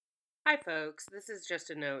Hi, folks. This is just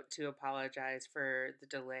a note to apologize for the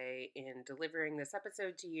delay in delivering this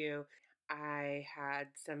episode to you. I had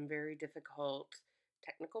some very difficult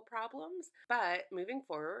technical problems, but moving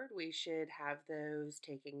forward, we should have those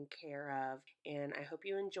taken care of. And I hope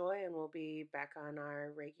you enjoy, and we'll be back on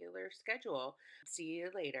our regular schedule. See you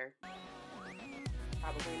later.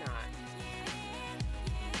 Probably not.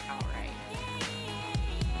 All right.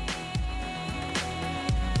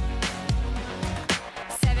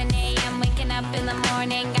 Waking up in the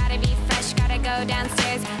morning, gotta be fresh, gotta go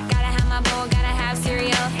downstairs, gotta have my bowl, gotta have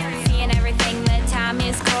cereal, seeing everything, the time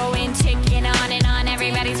is going, ticking on and on,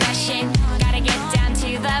 everybody's rushing, gotta get down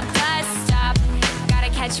to the bus stop, gotta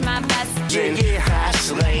catch my bus. Yeah,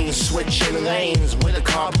 fast lane, switching lanes with a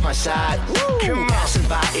car by my side. Passing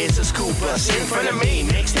by is a school bus in front of me.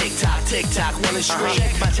 Next tick tock, wanna stream.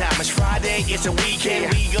 Check my time, it's Friday, it's a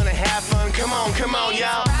weekend, we gonna have fun. Come on,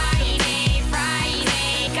 y'all.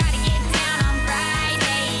 Friday, gotta get down on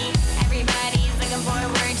Friday. Everybody's looking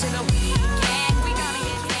forward to the weekend. We gonna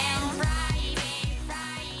get down Friday,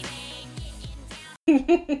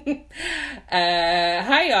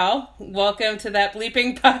 Hi, y'all. Welcome to That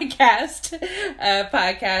Bleeping Podcast, a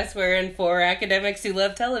podcast wherein four academics who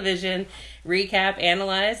love television recap,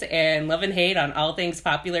 analyze, and love and hate on all things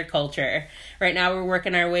popular culture. Right now, we're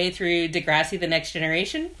working our way through Degrassi: The Next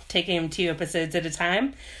Generation, taking them 2 episodes at a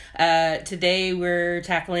time. Today, we're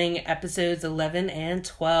tackling episodes 11 and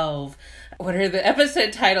 12. What are the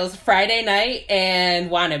episode titles? Friday Night and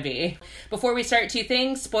Wannabe. Before we start, 2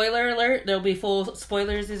 things. Spoiler alert. There'll be full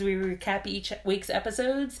spoilers as we recap each week's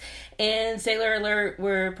episodes. And sailor alert,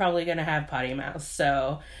 we're probably going to have potty mouth.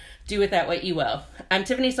 So do with that what you will. I'm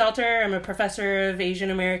Tiffany Salter. I'm a professor of Asian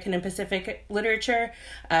American and Pacific literature.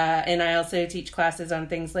 And I also teach classes on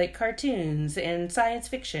things like cartoons and science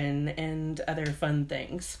fiction and other fun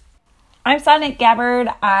things. I'm Sonnet Gabbard.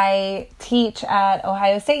 I teach at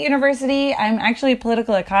Ohio State University. I'm actually a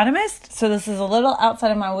political economist, so this is a little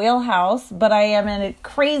outside of my wheelhouse, but I am a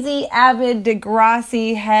crazy, avid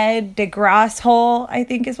Degrassi head, DeGrasse hole, I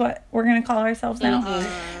think is what we're going to call ourselves now.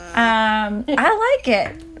 I like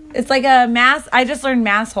it. It's like a I just learned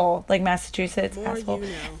mass hole, like Massachusetts asshole.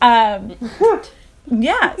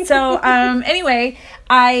 Yeah. So, anyway,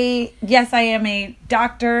 I am a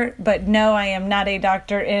doctor, but no, I am not a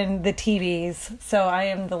doctor in the TVs. So I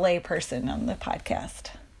am the lay person on the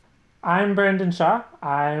podcast. I'm Brendan Shaw.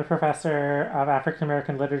 I'm a professor of African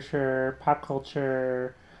American literature, pop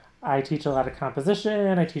culture. I teach a lot of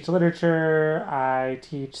composition. I teach literature. I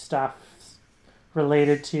teach stuff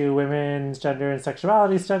related to women's gender and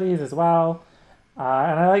sexuality studies as well.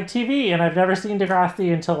 And I like TV, and I've never seen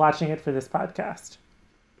Degrassi until watching it for this podcast.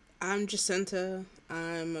 I'm Jacinta.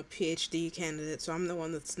 I'm a PhD candidate, so I'm the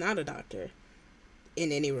one that's not a doctor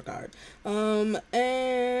in any regard.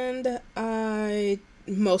 And I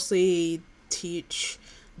mostly teach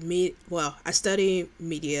I study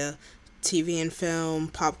media, TV and film,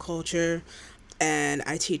 pop culture, and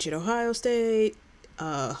I teach at Ohio State.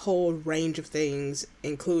 A whole range of things,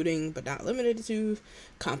 including but not limited to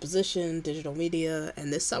composition, digital media,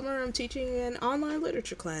 and this summer I'm teaching an online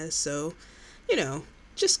literature class, so,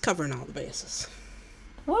 just covering all the bases.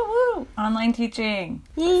 Woo! Online teaching.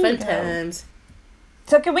 Fun times.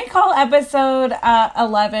 So can we call episode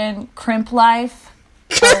 11 Crimp Life?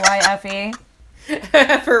 RYFE?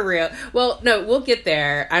 For real. Well, no, we'll get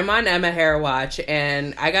there. I'm on Emma Hair Watch,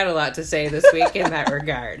 and I got a lot to say this week in that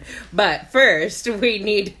regard. But first, we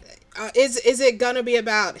need... Is it gonna be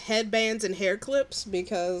about headbands and hair clips?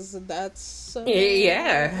 Because that's...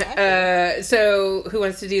 yeah. So, who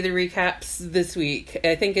wants to do the recaps this week?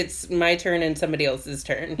 I think it's my turn and somebody else's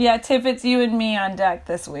turn. Yeah, Tiff, it's you and me on deck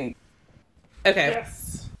this week. Okay.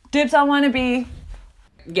 Yes. Dibs on Wannabe.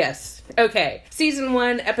 Yes. Okay. Season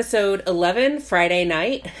 1, episode 11, Friday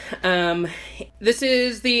Night. This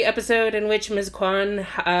is the episode in which Ms. Kwan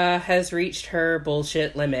has reached her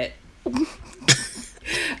bullshit limit.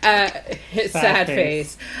 Sad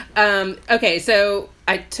face. Okay, so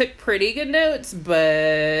I took pretty good notes,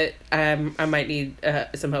 but I might need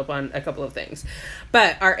some help on a couple of things.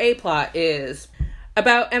 But our A plot is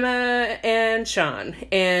about Emma and Sean.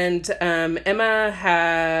 And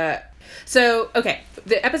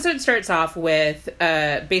the episode starts off with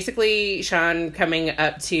basically Sean coming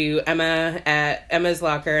up to Emma at Emma's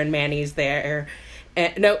locker, and Manny's there.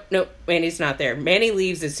 Nope, Manny's not there. Manny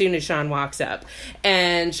leaves as soon as Sean walks up.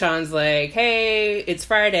 And Sean's like, hey, it's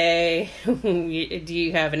Friday. Do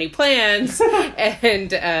you have any plans?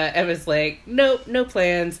 And Emma's like, nope, no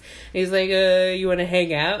plans. And he's like, you want to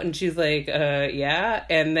hang out? And she's like, yeah.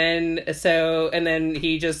 And then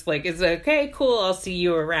he just like, is okay, cool, I'll see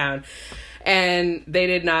you around. And they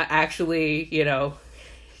did not actually,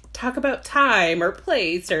 talk about time or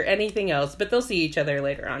place or anything else, but they'll see each other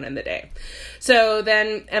later on in the day. So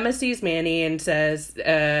then Emma sees Manny and says,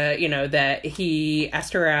 that he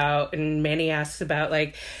asked her out, and Manny asks about,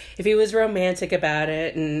 like, if he was romantic about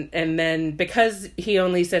it, and then because he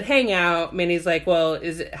only said hang out, Manny's like, well,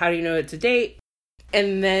 how do you know it's a date?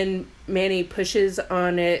 And then Manny pushes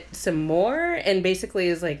on it some more and basically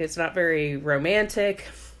is like, it's not very romantic.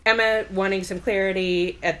 Emma, wanting some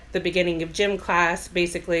clarity at the beginning of gym class,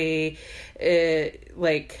 basically, I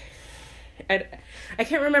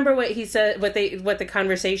can't remember what he said, what the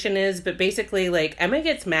conversation is, but basically, like, Emma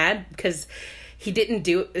gets mad because he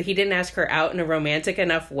didn't ask her out in a romantic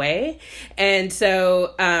enough way. And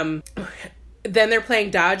so, then they're playing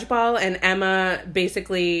dodgeball, and Emma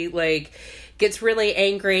basically, like, gets really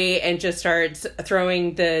angry and just starts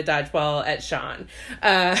throwing the dodgeball at Sean.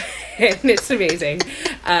 And it's amazing.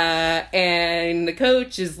 And the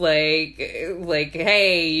coach is like,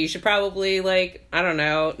 hey, you should probably, like, I don't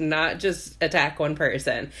know, not just attack one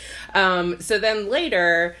person. So then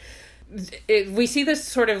later, we see this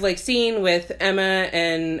sort of like scene with Emma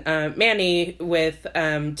and Manny with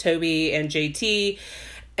Toby and JT.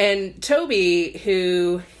 And Toby,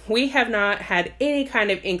 who we have not had any kind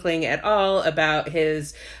of inkling at all about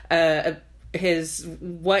his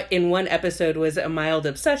what in one episode was a mild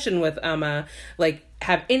obsession with Emma, like,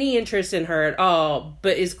 have any interest in her at all,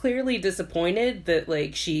 but is clearly disappointed that,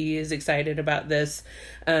 like, she is excited about this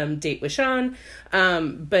date with Sean.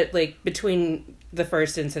 But, like, between the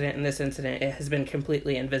first incident and this incident, it has been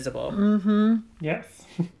completely invisible. Mm-hmm. Yes.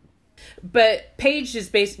 But Paige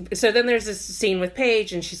is so then there's this scene with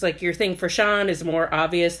Paige, and she's like, your thing for Sean is more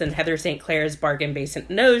obvious than Heather St. Clair's bargain basement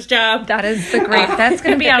nose job. That is the great, that's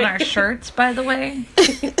going to be on our shirts, by the way.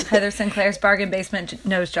 Heather St. Clair's bargain basement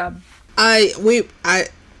nose job. I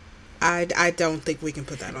don't think we can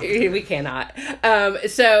put that on. We cannot. But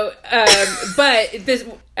this,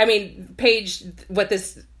 I mean, Paige, what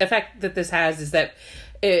this effect that this has is that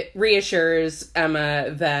it reassures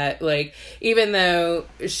Emma that, like, even though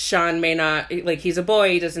Sean may not, like, he's a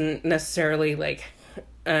boy, he doesn't necessarily, like,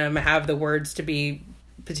 have the words to be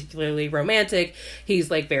particularly romantic,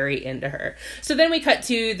 he's, like, very into her. So then we cut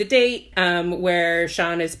to the date, where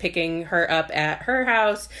Sean is picking her up at her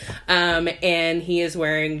house, and he is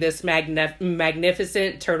wearing this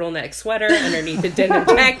magnificent turtleneck sweater underneath a denim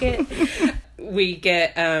jacket. We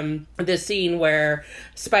get the scene where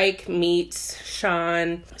Spike meets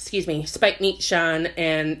Sean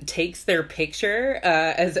and takes their picture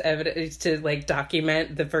as evidence to, like,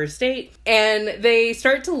 document the first date. And they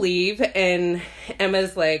start to leave, and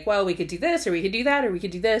Emma's like, well, we could do this, or we could do that, or we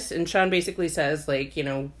could do this. And Sean basically says, like,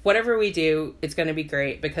 whatever we do, it's going to be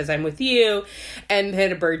great because I'm with you. And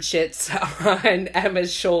then a bird shits on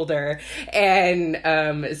Emma's shoulder.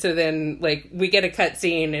 And so then, like, we get a cut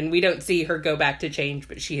scene, and we don't see her go back to change,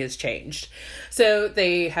 but she has changed. So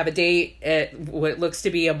they have a date at what looks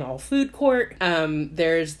to be a mall food court.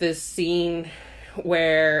 There's this scene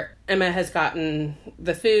where Emma has gotten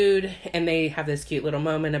the food, and they have this cute little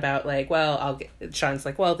moment about, like, well, Sean's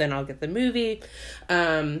like, well, then I'll get the movie.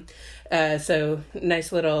 So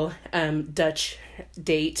nice little Dutch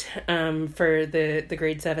date for the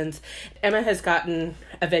grade 7s. Emma has gotten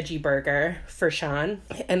a veggie burger for Sean,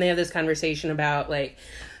 and they have this conversation about, like,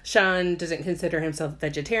 Sean doesn't consider himself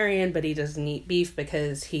vegetarian, but he doesn't eat beef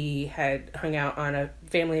because he had hung out on a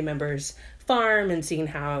family member's farm and seen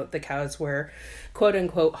how the cows were, quote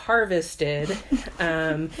unquote, harvested.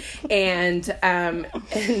 And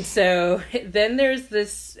so then there's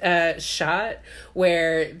this shot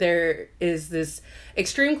where there is this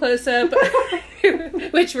extreme close-up,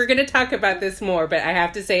 which we're going to talk about this more, but I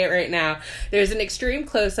have to say it right now. There's an extreme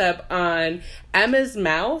close-up on Emma's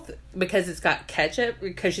mouth because she's got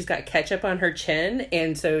ketchup on her chin,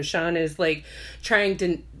 and so Sean is, like, trying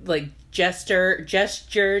to, like, gesture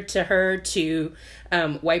to her to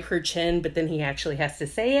wipe her chin, but then he actually has to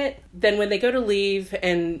say it. Then when they go to leave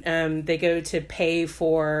and they go to pay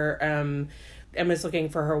for, Emma's looking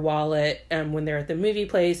for her wallet when they're at the movie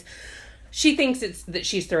place. She thinks it's that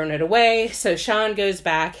she's thrown it away, so Sean goes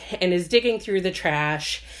back and is digging through the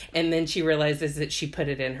trash, and then she realizes that she put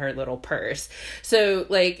it in her little purse. So,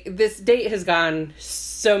 like, this date has gone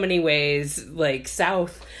so many ways, like,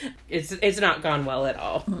 south. It's not gone well at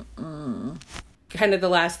all. Mm-mm. Kind of the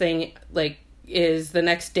last thing, like, is the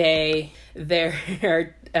next day,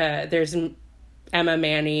 there's Emma,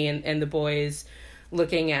 Manny, and the boys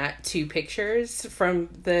looking at two pictures from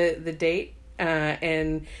the date.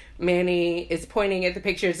 and Manny is pointing at the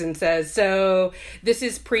pictures and says, so this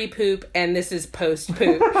is pre-poop and this is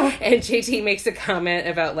post-poop. And JT makes a comment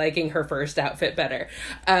about liking her first outfit better.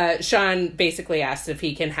 Sean basically asks if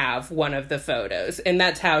he can have one of the photos, and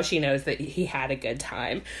that's how she knows that he had a good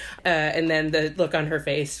time. And then the look on her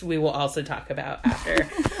face we will also talk about after.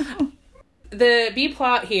 The B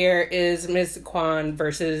plot here is Ms. Kwan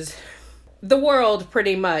versus the world,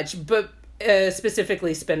 pretty much, but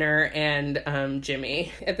specifically Spinner and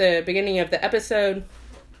Jimmy. At the beginning of the episode,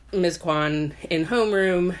 Ms. Kwan in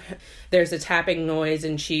homeroom, there's a tapping noise,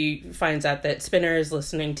 and she finds out that Spinner is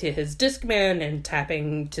listening to his Discman and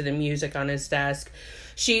tapping to the music on his desk.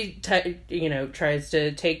 She, tries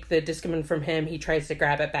to take the Discman from him. He tries to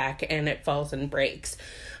grab it back, and it falls and breaks.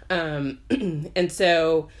 And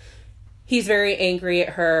so he's very angry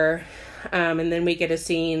at her. And then we get a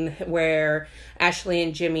scene where Ashley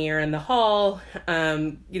and Jimmy are in the hall.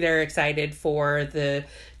 They're excited for the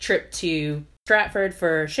trip to Stratford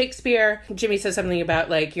for Shakespeare. Jimmy says something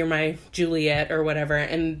about, like, you're my Juliet or whatever,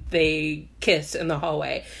 and they kiss in the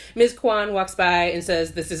hallway. Ms. Kwan walks by and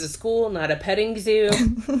says, this is a school, not a petting zoo.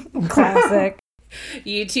 Classic.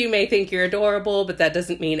 You two may think you're adorable, but that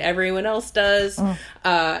doesn't mean everyone else does.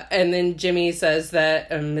 And then Jimmy says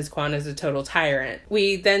that Ms. Kwan is a total tyrant.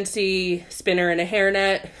 We then see Spinner in a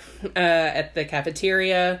hairnet at the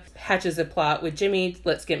cafeteria, hatches a plot with Jimmy,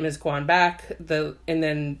 let's get Ms. Kwan back. And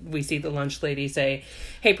then we see the lunch lady say,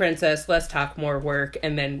 hey, princess, less talk, more work,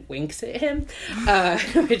 and then winks at him,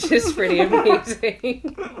 which is pretty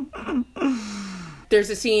amazing. There's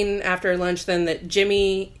a scene after lunch then that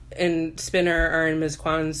Jimmy and Spinner are in Ms.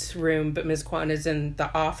 Kwan's room, but Ms. Kwan is in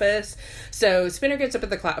the office. So Spinner gets up at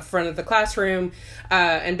the front of the classroom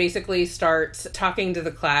and basically starts talking to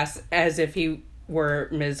the class as if he were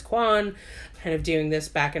Ms. Kwan, kind of doing this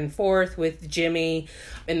back and forth with Jimmy.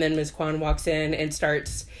 And then Ms. Kwan walks in and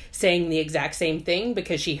starts saying the exact same thing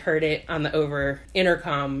because she heard it on the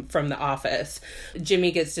intercom from the office.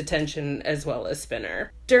 Jimmy gets detention as well as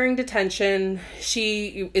Spinner. During detention,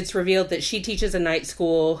 it's revealed that she teaches a night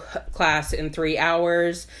school class in 3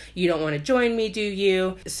 hours. You don't want to join me, do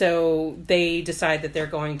you? So they decide that they're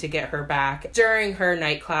going to get her back. During her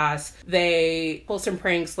night class, they pull some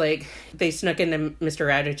pranks, like they snuck into Mr.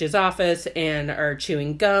 Radich's office and are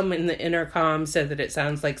chewing gum in the intercom so that it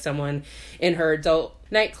sounds like someone in her adult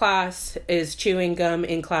night class is chewing gum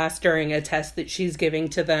in class during a test that she's giving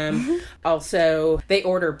to them. Also, they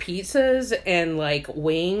order pizzas and like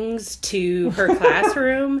wings to her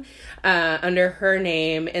classroom under her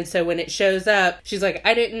name. And so when it shows up, she's like,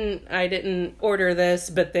 I didn't order this.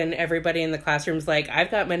 But then everybody in the classroom's like,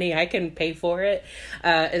 I've got money, I can pay for it.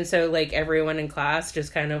 And so like everyone in class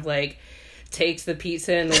just kind of like takes the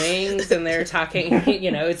pizza and wings, and they're talking,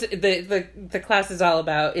 it's the class is all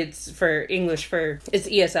about, it's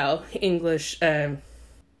ESL, English,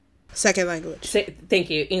 second language. Thank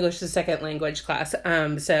you. English is second language class.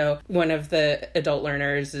 So one of the adult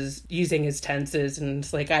learners is using his tenses and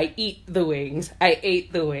it's like, I ate the wings.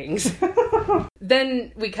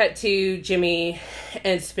 Then we cut to Jimmy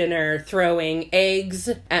and Spinner throwing eggs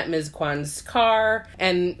at Ms. Kwan's car.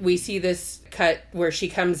 And we see this cut where she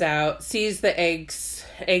comes out, sees the egg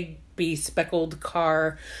bespeckled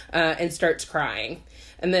car, and starts crying.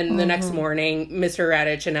 And then the next morning, Mr.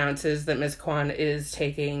 Radich announces that Ms. Kwan is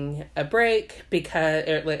taking a break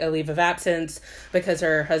a leave of absence because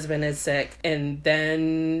her husband is sick. And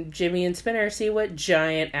then Jimmy and Spinner see what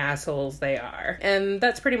giant assholes they are. And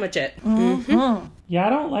that's pretty much it. Mm-hmm. Yeah,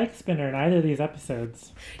 I don't like Spinner in either of these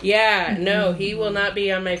episodes. Yeah, no, he will not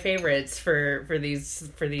be on my favorites for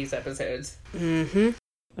these episodes. Mm-hmm.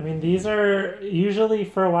 I mean, these are usually,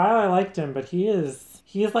 for a while I liked him, but he's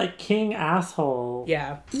like king asshole.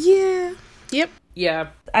 Yeah. Yeah. Yep. Yeah.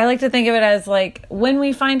 I like to think of it as like when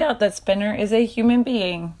we find out that Spinner is a human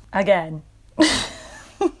being again.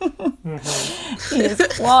 Mm-hmm. He is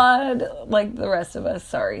flawed like the rest of us.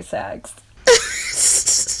 Sorry, Sags.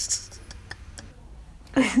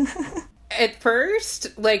 At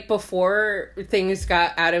first, like, before things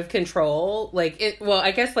got out of control,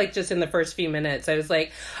 I guess, like, just in the first few minutes, I was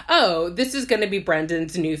like, oh, this is going to be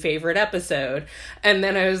Brendan's new favorite episode. And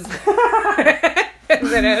then I was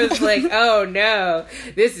like, oh, no,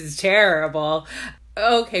 this is terrible.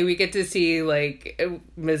 Okay, we get to see, like,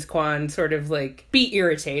 Ms. Kwan sort of, like, be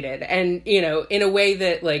irritated. And, in a way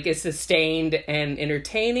that, like, is sustained and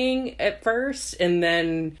entertaining at first. And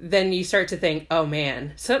then you start to think, oh,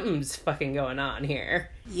 man, something's fucking going on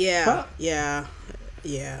here. Yeah, well, yeah.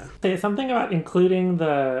 Say something about including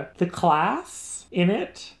the class in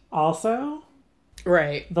it also.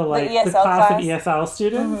 Right. The ESL class class of ESL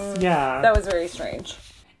students. Mm-hmm. Yeah. That was very strange.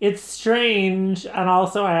 It's strange, and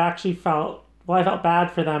also I actually felt, well, I felt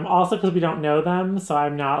bad for them, also because we don't know them, so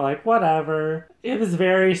I'm not like, whatever. It was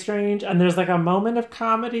very strange, and there's like a moment of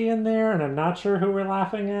comedy in there, and I'm not sure who we're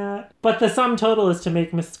laughing at. But the sum total is to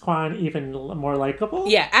make Miss Kwan even more likable.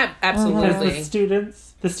 Yeah, absolutely.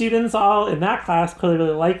 Because the students all in that class clearly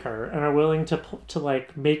like her and are willing to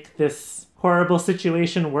like make this horrible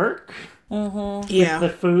situation work. Yeah. With the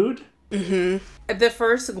food. The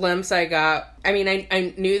first glimpse I got, I mean,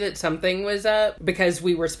 I knew that something was up because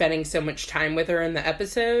we were spending so much time with her in the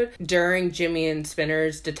episode. During Jimmy and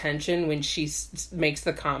Spinner's detention, when she makes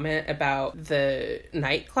the comment about the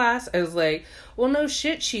night class, I was like, well, no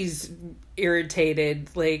shit, she's irritated.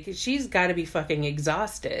 Like, she's got to be fucking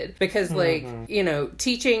exhausted. Because, like, you know,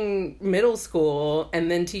 teaching middle school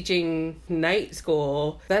and then teaching night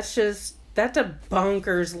school, that's a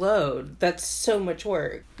bonkers load. That's so much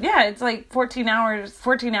work. Yeah, it's like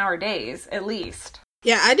 14-hour days at least.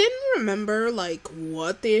 Yeah, I didn't remember, like,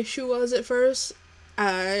 what the issue was at first.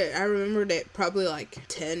 I remembered it probably, like,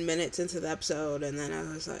 10 minutes into the episode, and then I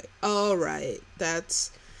was like, oh, right,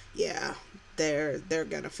 that's, yeah, they're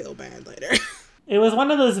gonna feel bad later. It was one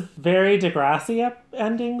of those very Degrassi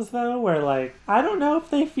endings, though, where, like, I don't know if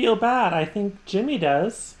they feel bad. I think Jimmy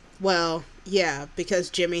does. Well, yeah, because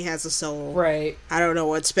Jimmy has a soul. Right. I don't know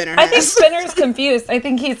what Spinner has. I think Spinner's confused. I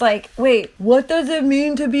think he's like, wait, what does it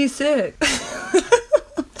mean to be sick?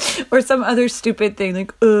 Or some other stupid thing,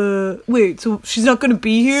 like, wait, so she's not gonna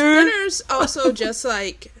be here? Spinner's also just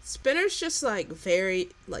like, very,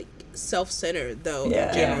 like, self-centered, though,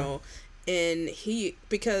 in general. And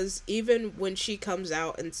because even when she comes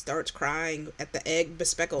out and starts crying at the egg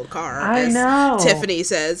bespeckled car, as Tiffany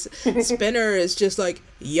says, Spinner is just like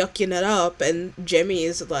yucking it up, and Jimmy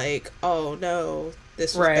is like, oh no,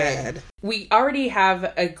 this was bad. We already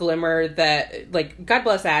have a glimmer that, like, God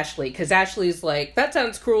bless Ashley, because Ashley's like, that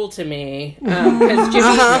sounds cruel to me. Because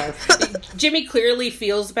Jimmy clearly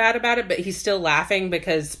feels bad about it, but he's still laughing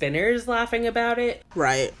because Spinner's laughing about it.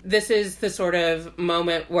 Right. This is the sort of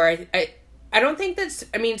moment where I don't think that's,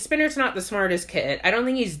 I mean, Spinner's not the smartest kid. I don't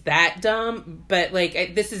think he's that dumb, but,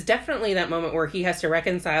 like, this is definitely that moment where he has to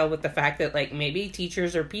reconcile with the fact that, like, maybe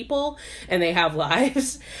teachers are people and they have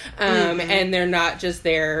lives, and they're not just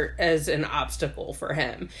there as an obstacle for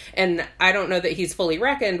him. And I don't know that he's fully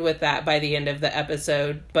reckoned with that by the end of the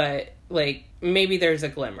episode, but, like, maybe there's a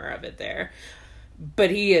glimmer of it there.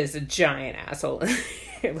 But he is a giant asshole.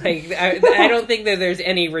 Like, I don't think that there's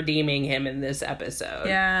any redeeming him in this episode.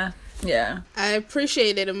 Yeah. I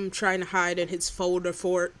appreciated him trying to hide in his folder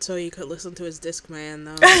fort so he could listen to his Discman,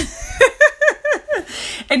 though.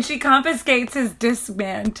 And she confiscates his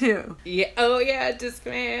Discman, too. Yeah. Oh, yeah,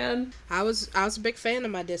 Discman. I was a big fan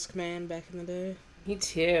of my Discman back in the day. Me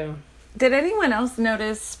too. Did anyone else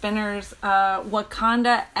notice Spinner's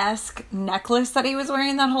Wakanda-esque necklace that he was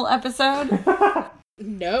wearing that whole episode?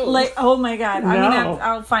 No. Like, oh my God. No.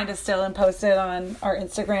 I'll find a still and post it on our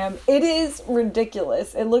Instagram. It is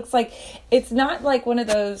ridiculous. It looks like, it's not like one of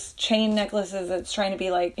those chain necklaces that's trying to be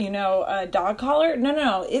like, you know, a dog collar.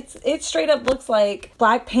 No. It straight up looks like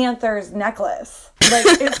Black Panther's necklace.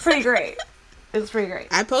 Like, it's pretty great. It's pretty great.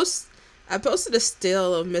 I posted a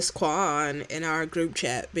still of Miss Kwan in our group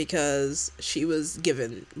chat because she was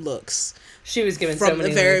given looks. She was given from so many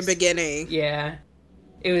the very looks. beginning. Yeah.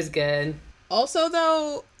 It was good. Also,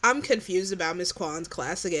 though, I'm confused about Miss Kwan's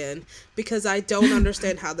class again because I don't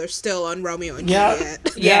understand how they're still on Romeo and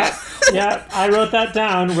Juliet. Yeah. Yeah, I wrote that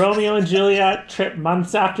down. Romeo and Juliet trip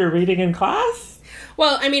months after reading in class?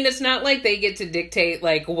 Well, I mean, it's not like they get to dictate,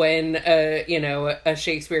 like, when, a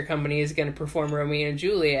Shakespeare company is going to perform Romeo and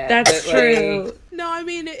Juliet. That's true. Like, No, I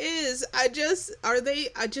mean, it is. I just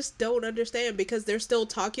don't understand because they're still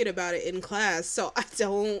talking about it in class, so I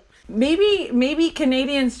don't. Maybe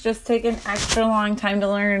Canadians just take an extra long time to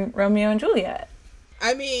learn Romeo and Juliet.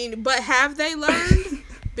 I mean, but have they learned?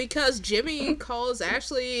 Because Jimmy calls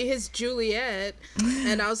Ashley his Juliet,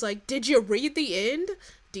 and I was like, did you read the end?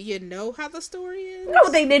 Do you know how the story ends? No,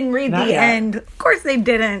 they didn't read Not the yet. end. Of course they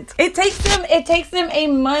didn't. It takes them a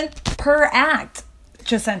month per act,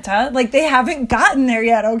 Jacinta. Like, they haven't gotten there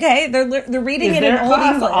yet, okay? They're reading Is it in their Old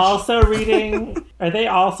class English. also reading... Are they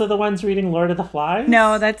also the ones reading Lord of the Flies?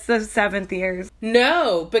 No, that's the 7th years.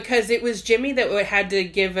 no, because it was Jimmy that had to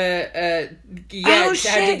give Oh, had to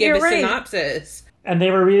shit, give you're a right. synopsis. And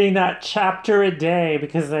they were reading that chapter a day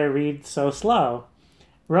because they read so slow.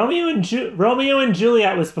 Romeo and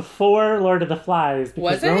Juliet was before Lord of the Flies because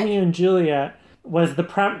Was it? Romeo and Juliet was the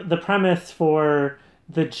premise for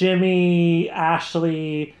the Jimmy,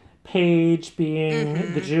 Ashley, Paige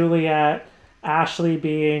being the Juliet, Ashley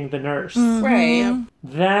being the nurse. Right.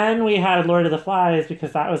 Then we had Lord of the Flies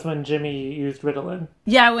because that was when Jimmy used Ritalin.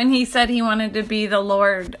 Yeah, when he said he wanted to be the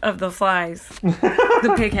Lord of the Flies.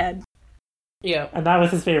 The pighead. Yeah. And that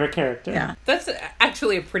was his favorite character. Yeah. That's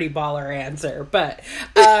actually a pretty baller answer, but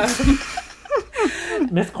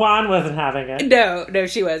Miss Kwan wasn't having it. no,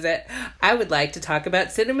 she wasn't. I would like to talk about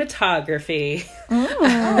cinematography.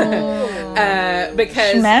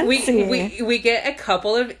 Because Schmancy. we get a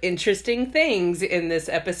couple of interesting things in this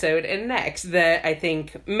episode and next that I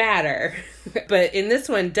think matter. But in this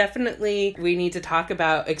one, definitely we need to talk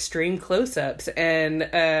about extreme close-ups and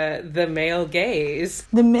the male gaze.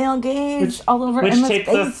 The male gaze all over Which Emma's takes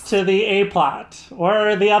face. us to the A plot,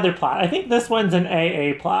 or the other plot. I think this one's an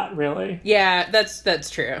AA plot, really. Yeah, that's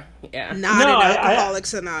true. Yeah. Not No, an I-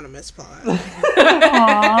 Alcoholics Anonymous plot.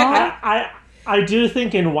 I do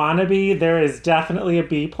think in Wannabe there is definitely a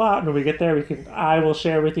B plot. When we get there, I will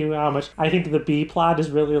share with you how much I think the B plot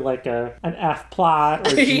is really like an F plot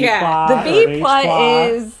or G Yeah. plot. The or an B H plot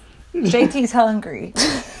is JT's hungry.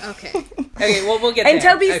 Okay. Okay, well, we'll get And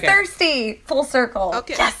there. Toby's Okay. thirsty. Full circle.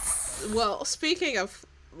 Okay. Yes. Well, speaking of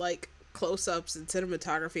like close-ups and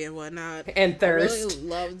cinematography and whatnot, And I thirst. really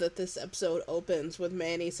love that this episode opens with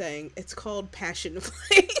Manny saying it's called Passion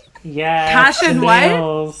Flame. Yes, Passion the what?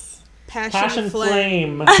 nails. Passion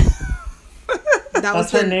Flame. That was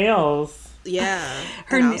That's her the nails. yeah.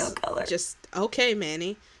 Her And I nail was color. Just okay,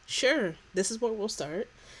 Manny. Sure, this is where we'll start.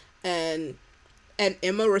 And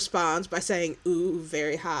Emma responds by saying, "Ooh,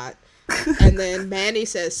 very hot." And then Manny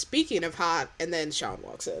says, "Speaking of hot," and then Sean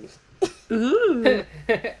walks in. Ooh.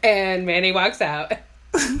 And Manny walks out.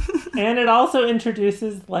 And it also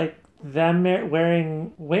introduces like them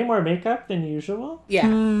wearing way more makeup than usual.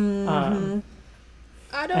 Yeah.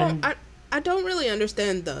 I don't really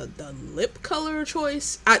understand the lip color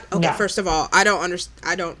choice. Okay, No. first of all, I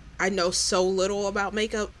know so little about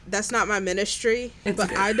makeup. That's not my ministry.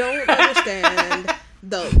 But I don't understand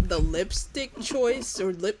the lipstick choice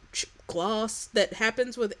or gloss that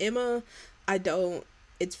happens with Emma. I don't.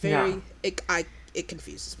 It's very it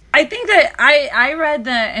confuses me. I think that I read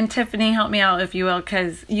the, and Tiffany, help me out if you will,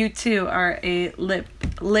 because you too are a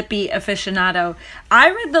lippy aficionado.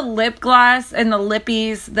 I read the lip gloss and the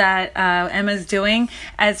lippies that Emma's doing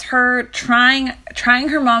as her trying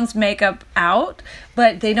her mom's makeup out,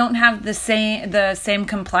 but they don't have the same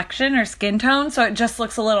complexion or skin tone, so it just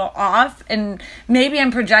looks a little off. And maybe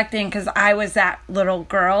I'm projecting because I was that little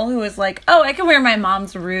girl who was like, oh, I can wear my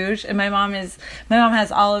mom's rouge, and my mom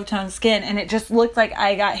has olive tone skin, and it just looked like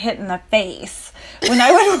I got hit in the face when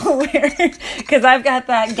I would wear it because I've got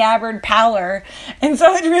that Gabbard pallor, and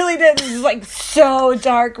so it really did. It was like so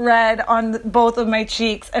dark red on both of my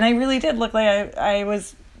cheeks, and I really did look like I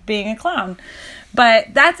was being a clown. But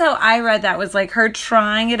that's how I read that, was like her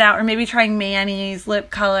trying it out, or maybe trying Manny's lip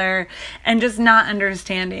color and just not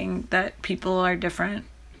understanding that people are different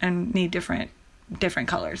and need different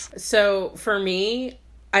colors. So for me,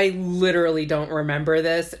 I literally don't remember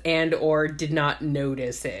this and or did not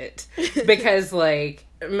notice it because like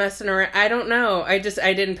messing around, I don't know. I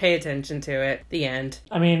didn't pay attention to it. The end.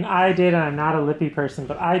 I mean, I did, and I'm not a lippy person,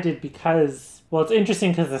 but I did because, well, it's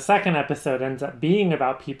interesting because the second episode ends up being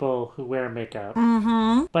about people who wear makeup.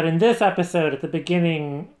 Mm-hmm. But in this episode, at the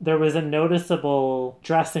beginning, there was a noticeable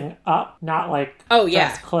dressing up, not like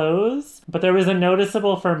just clothes, but there was a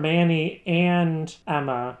noticeable for Manny and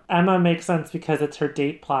Emma. Emma makes sense because it's her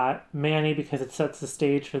date plot. Manny because it sets the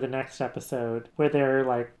stage for the next episode, where they're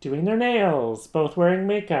like doing their nails, both wearing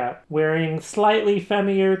makeup, wearing slightly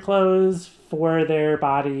femmier clothes for their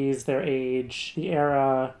bodies, their age, the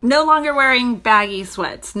era. No longer wearing baggy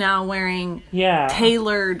sweats, now wearing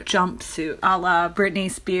tailored jumpsuit a la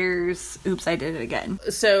Britney Spears' Oops, I Did It Again.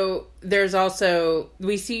 So there's also,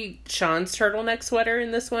 we see Sean's turtleneck sweater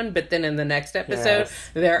in this one, but then in the next episode,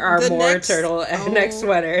 there are more turtleneck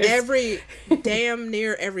sweaters. Damn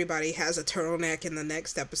near everybody has a turtleneck in the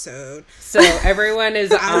next episode. So everyone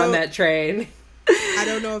is on that train. I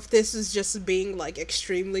don't know if this is just being like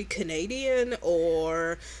extremely Canadian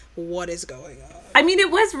or what is going on. I mean, it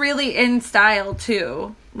was really in style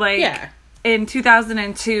too. Like in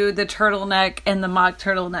 2002, the turtleneck and the mock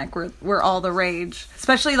turtleneck were all the rage.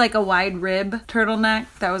 Especially like a wide rib turtleneck.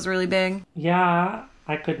 That was really big. Yeah,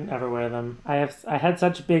 I couldn't ever wear them. I had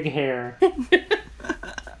such big hair.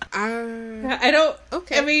 I don't.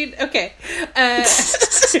 Okay. I mean, okay.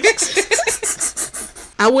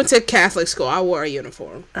 I went to Catholic school. I wore a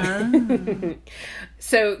uniform.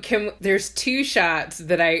 So there's two shots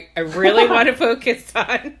that I really want to focus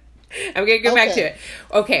on. I'm gonna go back to it.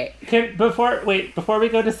 Okay. Before we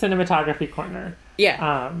go to cinematography corner.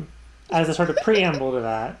 Yeah. as a sort of preamble to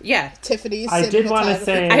that, Yeah. Tiffany's I did want to cinematography.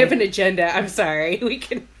 say... I have an agenda. I'm sorry. We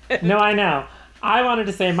can... No, I know. I wanted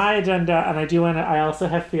to say my agenda, and I also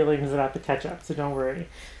have feelings about the ketchup, so don't worry,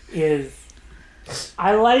 is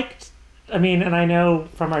I and I know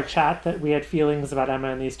from our chat that we had feelings about Emma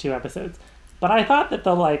in these 2 episodes, but I thought that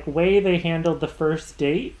the way they handled the first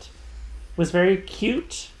date was very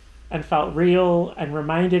cute and felt real and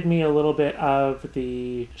reminded me a little bit of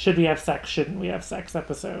the should we have sex, shouldn't we have sex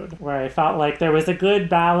episode, where I felt like there was a good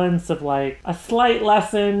balance of like a slight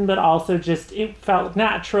lesson, but also just it felt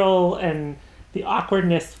natural and the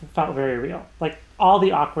awkwardness felt very real. Like all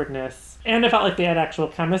the awkwardness. And it felt like they had actual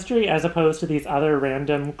chemistry as opposed to these other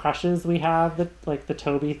random crushes we have, like the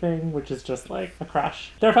Toby thing, which is just like a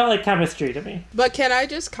crush. There felt like chemistry to me. But can I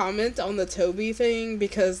just comment on the Toby thing?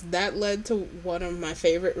 Because that led to one of my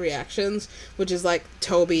favorite reactions, which is like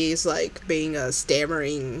Toby's like being a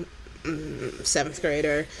stammering 7th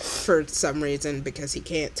grader for some reason because he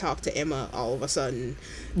can't talk to Emma all of a sudden.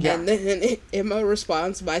 Yeah. And then Emma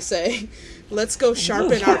responds by saying, "Let's go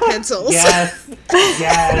sharpen our pencils." Yes. And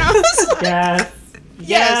I was like,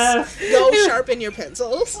 Yes. yes, go sharpen your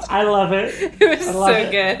pencils. I love it. It was I so love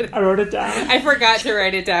it. good. I wrote it down. I forgot to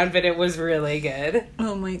write it down, but it was really good.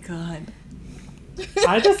 Oh my god.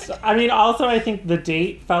 Also I think the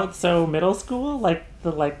date felt so middle school.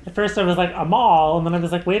 At first I was like a mall, and then I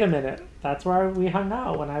was like, wait a minute, that's where we hung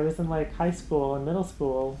out when I was in like high school and middle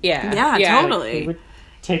school. Yeah. Yeah, totally. We would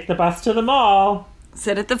take the bus to the mall.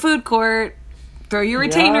 Sit at the food court, throw your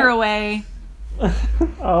retainer Yeah. away.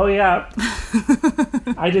 Oh yeah.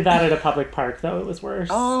 I did that at a public park though. It was worse.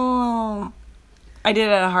 Oh, I did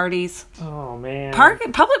it at a Hardee's. Oh man.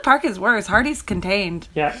 Public park is worse. Hardee's contained.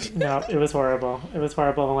 Yeah, no, it was horrible. It was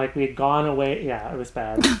horrible. Like we had gone away. Yeah, it was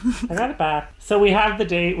bad. I got it back. So we have the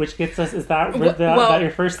date, which gets us. Is that about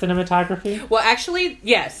your first cinematography? Well, actually,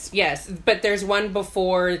 yes. But there's one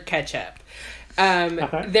before ketchup.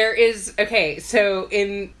 Okay. There is, so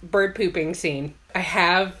in bird pooping scene, I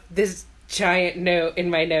have this giant note in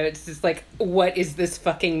my notes. It's like, what is this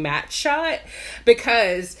fucking match shot?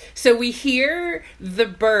 Because, so we hear the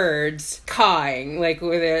birds cawing, like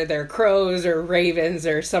whether they're crows or ravens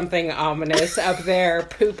or something ominous up there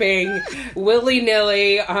pooping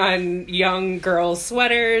willy-nilly on young girls'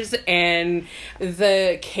 sweaters, and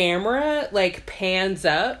the camera like pans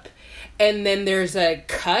up, and then there's a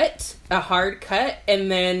hard cut,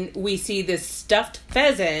 and then we see this stuffed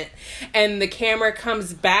pheasant, and the camera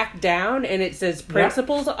comes back down, and it says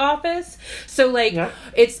principal's office. So, like,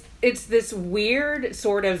 it's this weird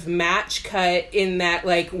sort of match cut in that,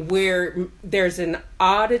 like, where there's an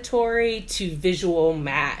auditory to visual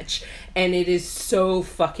match, and it is so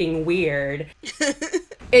fucking weird.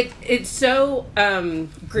 It's so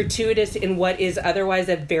gratuitous in what is otherwise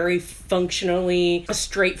a very functionally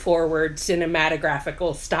straightforward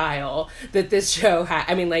cinematographical style that this show has.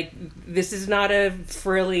 I mean, like, this is not a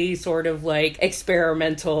frilly sort of like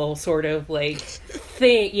experimental sort of like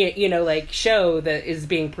thing, like show that is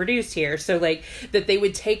being produced here. So like that they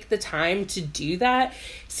would take the time to do that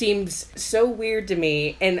seems so weird to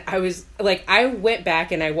me. And I was like, I went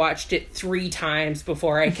back and I watched it 3 times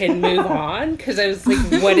before I can move on, because I was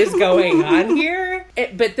like, what is going on here?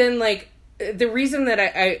 But then like the reason that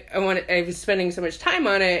I was spending so much time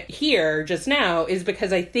on it here just now is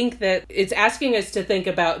because I think that it's asking us to think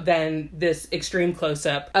about then this extreme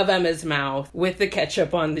close-up of Emma's mouth with the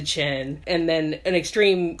ketchup on the chin, and then an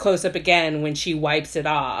extreme close-up again when she wipes it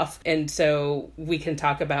off. And so we can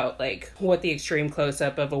talk about like what the extreme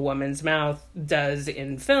close-up of a woman's mouth does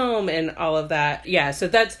in film and all of that. Yeah, so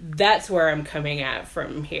that's where I'm coming at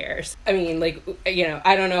from here. I mean, like,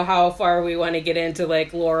 I don't know how far we want to get into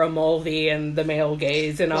like Laura Mulvey and the male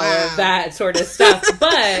gaze and all of that sort of stuff,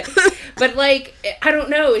 but like, I don't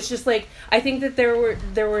know, it's just like I think that there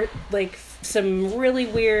were like some really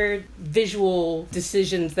weird visual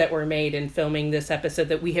decisions that were made in filming this episode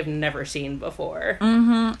that we have never seen before.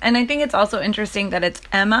 Mm-hmm. And I think it's also interesting that it's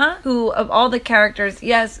Emma who, of all the characters,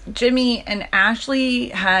 yes, Jimmy and Ashley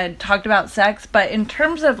had talked about sex, but in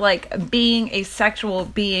terms of like being a sexual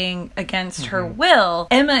being against her will,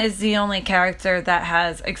 Emma is the only character that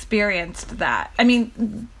has experienced that. I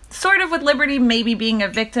mean, sort of with Liberty maybe being a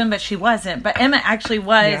victim, but she wasn't. But Emma actually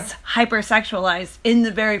was hypersexualized in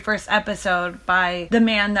the very first episode by the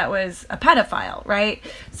man that was a pedophile, right?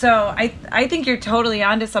 So I think you're totally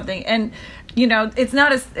onto something. And it's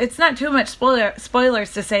not too much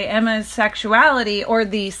spoilers to say Emma's sexuality or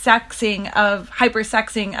the hypersexing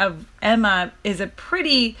of Emma is a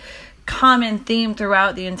pretty common theme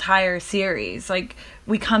throughout the entire series. Like,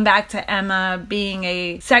 we come back to Emma being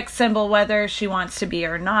a sex symbol, whether she wants to be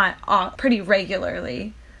or not, pretty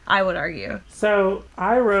regularly. I would argue. So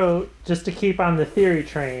I wrote, just to keep on the theory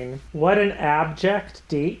train, what an abject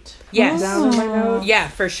date. Yes. Down in my notes. Yeah,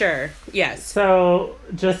 for sure. Yes. So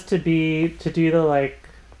just to do the like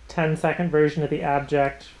 10-second version of the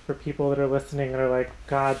abject for people that are listening and are like,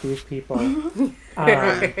 God, these people.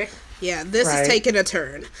 Yeah, this Right. is taking a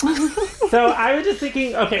turn. So I was just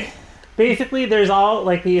thinking, okay, basically there's all,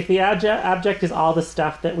 like, if the abject is all the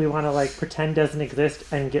stuff that we want to, like, pretend doesn't exist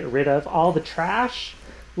and get rid of, all the trash,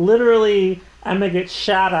 literally Emma gets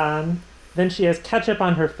shat on, then she has ketchup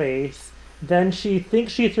on her face, then she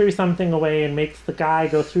thinks she threw something away and makes the guy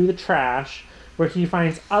go through the trash, where he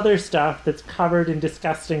finds other stuff that's covered in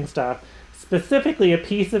disgusting stuff, specifically a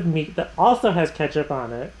piece of meat that also has ketchup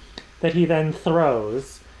on it, that he then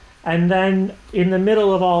throws. And then in the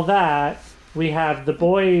middle of all that, we have the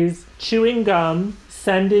boys chewing gum,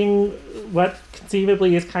 sending what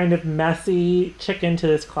conceivably is kind of messy chicken to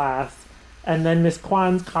this class, and then Miss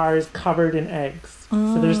Kwan's car is covered in eggs.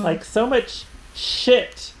 So there's like so much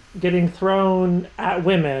shit getting thrown at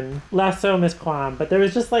women, less so Miss Kwan, but there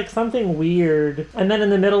was just like something weird. And then in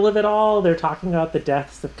the middle of it all, they're talking about the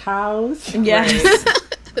deaths of cows. Yes.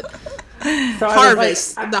 So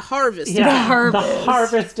Harvest. I was like, The harvest. yeah, The harvest. the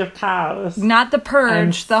harvest of cows. Not the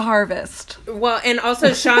purge, And- the harvest. Well, and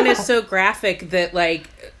also Sean is so graphic that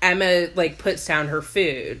like Emma like puts down her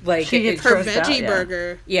food. Like She gets Her grossed out, veggie yeah.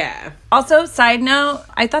 burger. yeah. Also, side note,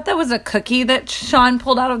 I thought that was a cookie that Sean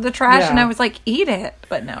pulled out of the trash, Yeah. and I was like, eat it.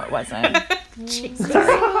 But no, it wasn't. I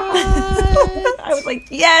was like,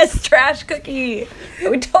 yes, trash cookie. I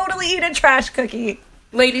would totally eat a trash cookie.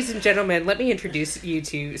 Ladies and gentlemen, let me introduce you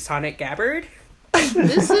to Sonic Gabbard.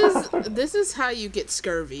 This is how you get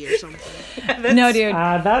scurvy or something. No, dude.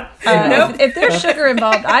 That's Nope. If there's sugar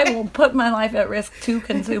involved, I will put my life at risk to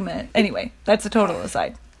consume it. Anyway, that's a total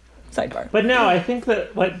aside. Sidebar. But no, I think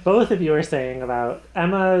that what both of you are saying about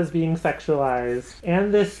Emma is being sexualized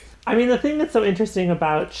and this, I mean, the thing that's so interesting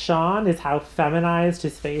about Sean is how feminized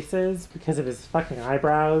his face is because of his fucking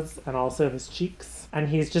eyebrows and also his cheeks. And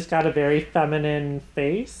he's just got a very feminine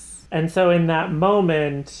face. And so in that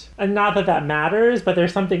moment, and not that that matters, but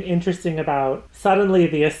there's something interesting about suddenly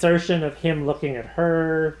the assertion of him looking at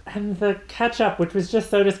her and the ketchup, which was just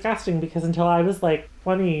so disgusting because until I was like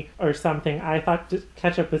 20 or something, I thought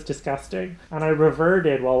ketchup was disgusting. And I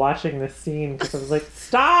reverted while watching this scene because I was like,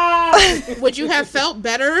 stop! Would you have felt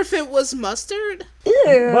better if it was mustard?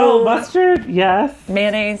 Well, mustard, yes.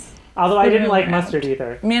 Mayonnaise. Although I didn't like mustard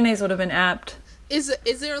either. Mayonnaise would have been apt. Is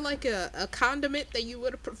there like a condiment that you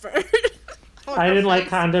would have preferred? I didn't like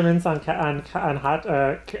condiments on hot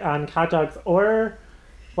dogs or...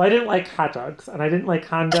 Well, I didn't like hot dogs, and I didn't like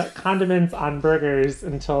condiments on burgers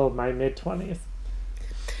until my mid-20s.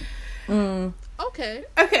 Okay.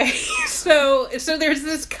 Okay, so there's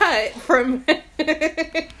this cut from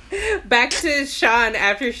back to Sean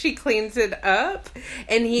after she cleans it up,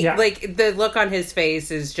 and he like the look on his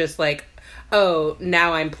face is just like, oh,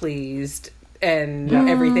 now I'm pleased. And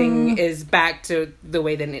everything is back to the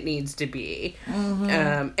way that it needs to be.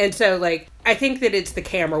 And so, like, I think that it's the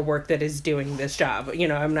camera work that is doing this job. You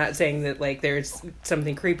know, I'm not saying that, like, there's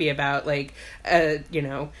something creepy about, like, you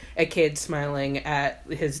know, a kid smiling at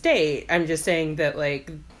his date. I'm just saying that,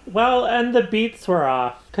 like... Well, and the beats were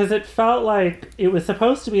off, because it felt like it was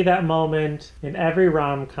supposed to be that moment in every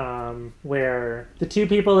rom-com where the two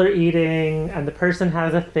people are eating and the person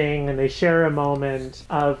has a thing and they share a moment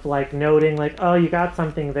of, like, noting, like, oh, you got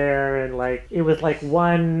something there, and, like, it was like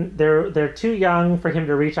one, they're too young for him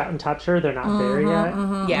to reach out and touch her, they're not there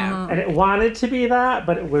yet. Yeah. And it wanted to be that,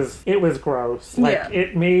 but it was gross. Like,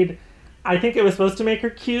 it made... I think it was supposed to make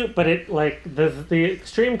her cute, but it, like, the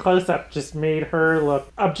extreme close-up just made her look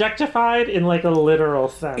objectified in, like, a literal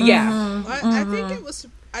sense. Yeah. I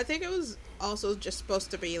think it was also just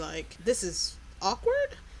supposed to be like, this is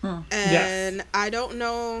awkward. And Yes. I don't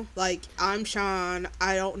know, like, I'm Sean.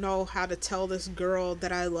 I don't know how to tell this girl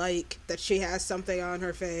that I like that she has something on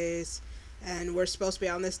her face. And we're supposed to be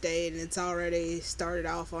on this date, and it's already started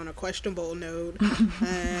off on a questionable note.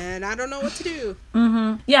 And I don't know what to do.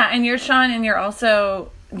 Yeah, and you're Sean, and you're also,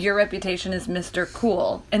 your reputation is Mr.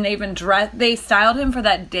 Cool. And they styled him for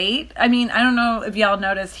that date. I mean, I don't know if y'all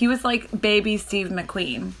noticed, he was like baby Steve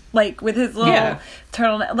McQueen. Like, with his little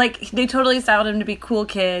turtleneck. Like, they totally styled him to be cool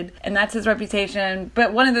kid, and that's his reputation.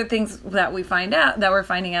 But one of the things that we're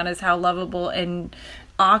finding out is how lovable and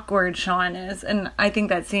awkward Sean is, and I think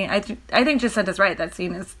that scene, I think Jacinta's right, that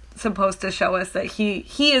scene is supposed to show us that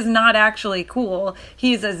he is not actually cool.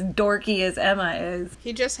 He's as dorky as Emma is.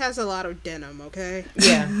 He just has a lot of denim, okay?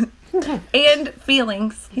 Yeah. And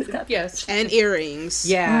feelings. He's got. Yes. And earrings.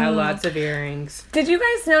 Yeah, lots of earrings. Did you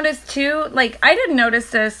guys notice too? Like, I didn't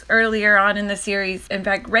notice this earlier on in the series. In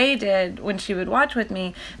fact, Ray did when she would watch with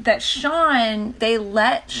me. That Sean, they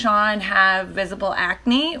let Sean have visible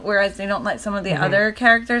acne, whereas they don't let some of the other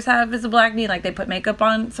characters have visible acne. Like, they put makeup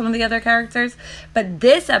on some of the other characters. But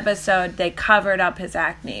this episode, they covered up his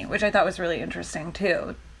acne, which I thought was really interesting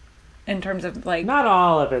too. In terms of like, Not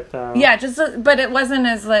all of it though. yeah, but it wasn't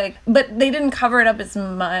as like, but they didn't cover it up as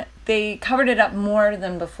much. They covered it up more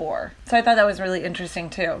than before. So I thought that was really interesting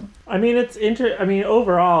too. I mean,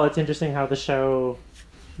 overall, it's interesting how the show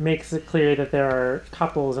makes it clear that there are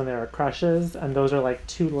couples and there are crushes, and those are like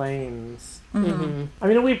two lanes. Mm-hmm. I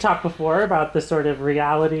mean, we've talked before about the sort of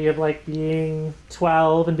reality of like being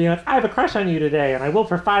 12 and being like, I have a crush on you today, and I will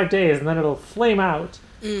for 5 days, and then it'll flame out.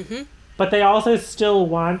 Mm-hmm. But they also still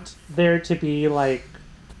want there to be like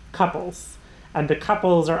couples, and the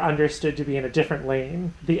couples are understood to be in a different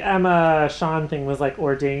lane. The Emma Sean thing was like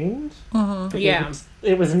ordained. Mm-hmm. Yeah.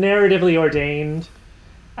 It was narratively ordained,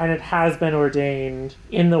 and it has been ordained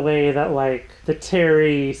in the way that like the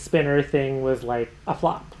Terry Spinner thing was like a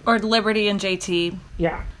flop. Or Liberty and JT.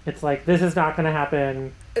 Yeah. It's like, this is not going to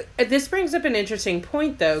happen. This brings up an interesting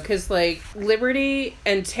point though, because like Liberty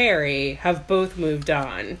and Terry have both moved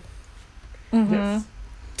on. Mm-hmm. Yes.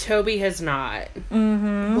 Toby has not.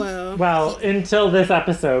 Mm-hmm. Well, until this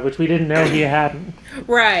episode, which we didn't know he hadn't.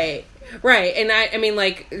 Right. And I mean,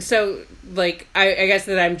 like, so, like, I guess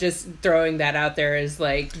that I'm just throwing that out there as,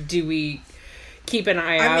 like, do we keep an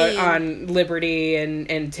eye out on Liberty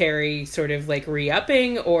and Terry sort of, like,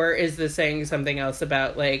 re-upping, or is this saying something else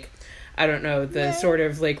about, like, I don't know, the sort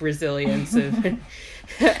of, like, resilience of...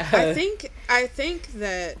 I think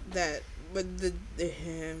that with the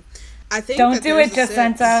I think don't do it,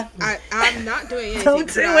 Jacinta. I'm not doing anything.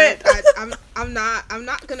 Don't do it. I'm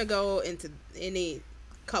not gonna go into any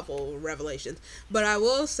couple revelations, but I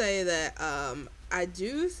will say that I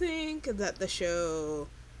do think that the show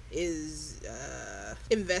is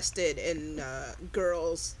invested in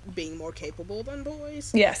girls being more capable than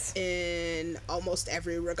boys. Yes. In almost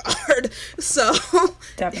every regard. So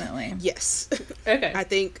definitely. Yes. Okay. I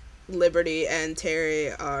think Liberty and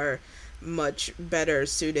Terry are much better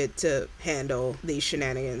suited to handle these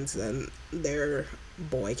shenanigans than their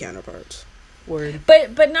boy counterparts. Word.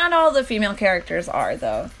 But not all the female characters are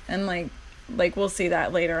though, and like we'll see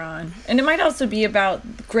that later on. And it might also be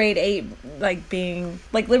about grade 8, like being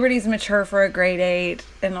like Liberty's mature for a grade 8,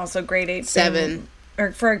 and also grade 8 7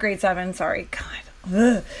 or for a grade 7. Sorry, God.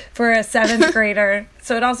 Ugh, for a 7th grader.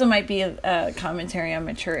 So it also might be a commentary on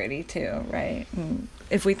maturity too, right? And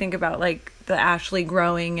if we think about like the Ashley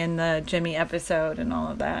growing in the Jimmy episode and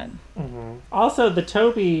all of that. Mm-hmm. Also, the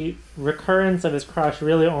Toby recurrence of his crush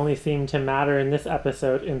really only seemed to matter in this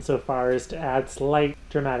episode insofar as to add slight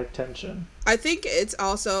dramatic tension. I think it's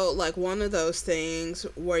also like one of those things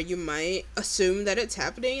where you might assume that it's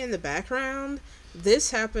happening in the background.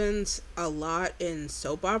 This happens a lot in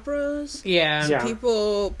soap operas. Yeah.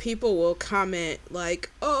 People will comment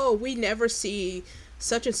like, "Oh, we never see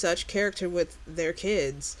such and such character with their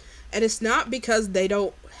kids," and it's not because they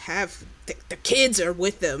don't have the kids are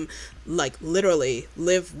with them, like literally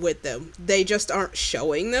live with them. They just aren't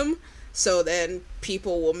showing them. So then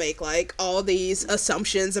people will make like all these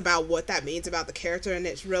assumptions about what that means about the character, and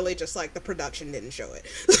it's really just like the production didn't show it.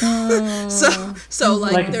 So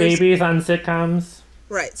like babies on sitcoms.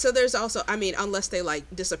 Right. So there's also, I mean, unless they like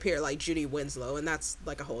disappear like Judy Winslow, and that's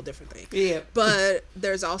like a whole different thing. Yeah. But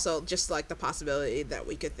there's also just like the possibility that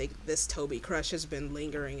we could think this Toby crush has been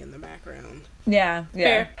lingering in the background. Yeah.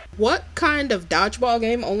 Fair. What kind of dodgeball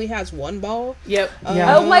game only has one ball? Yep.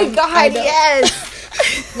 Oh my God,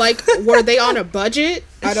 yes. Like, were they on a budget?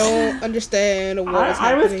 I don't understand what was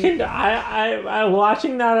happening. I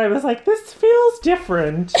watching that, I was like, this feels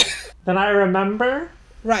different than I remember.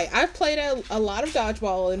 Right, I've played a lot of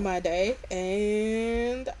dodgeball in my day,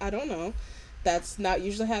 and I don't know. That's not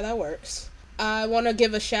usually how that works. I want to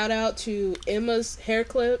give a shout out to Emma's hair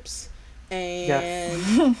clips and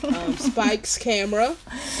Spike's camera.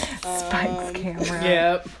 Spike's camera.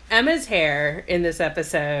 Yep. Emma's hair in this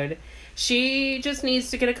episode, she just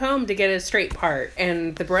needs to get a comb to get a straight part,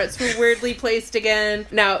 and the barrettes were weirdly placed again.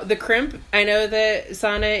 Now, the crimp, I know that,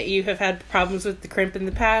 Sana, you have had problems with the crimp in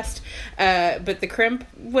the past, but the crimp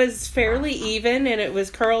was fairly even, and it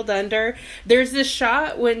was curled under. There's this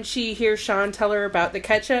shot when she hears Sean tell her about the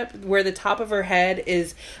ketchup, where the top of her head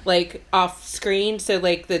is, like, off screen, so,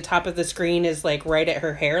 like, the top of the screen is, like, right at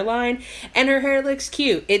her hairline, and her hair looks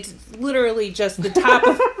cute. It's literally just the top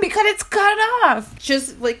of... Because it's cut off.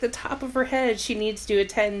 Just, like, the top of of her head she needs to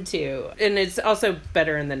attend to. And it's also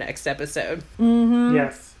better in the next episode.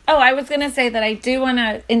 Yes. Oh, I was going to say that I do want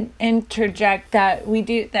to interject that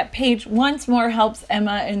Paige once more helps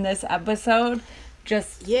Emma in this episode,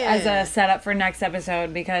 just as a setup for next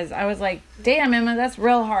episode, because I was like, damn, Emma, that's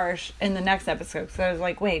real harsh in the next episode. So I was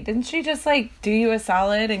like, wait, didn't she just like do you a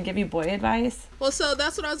solid and give you boy advice? Well, so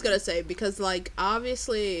that's what I was going to say, because like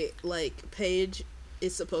obviously like Paige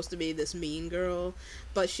is supposed to be this mean girl,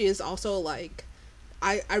 but she is also like,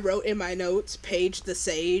 I wrote in my notes, Paige the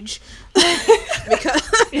Sage,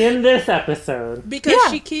 because in this episode, because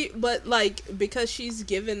because she's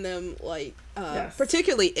given them like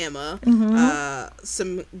particularly Emma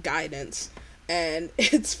some guidance, and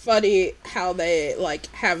it's funny how they like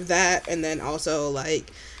have that, and then also like,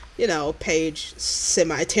 you know, Paige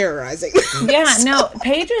semi-terrorizing. Yeah, no,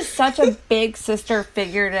 Paige is such a big sister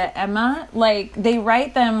figure to Emma. Like, they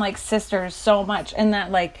write them like sisters so much, and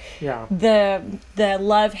that like the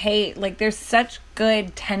love-hate, like there's such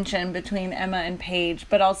good tension between Emma and Paige,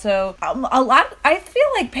 but also a lot. I feel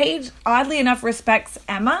like Paige, oddly enough, respects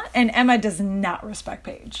Emma, and Emma does not respect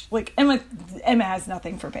Paige. Like Emma has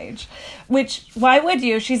nothing for Paige, which why would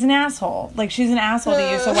you? She's an asshole. Like she's an asshole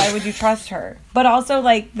to you, so why would you trust her? But also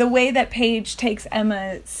like the way that Paige takes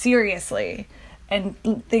Emma seriously and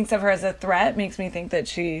thinks of her as a threat makes me think that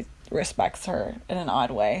she respects her in an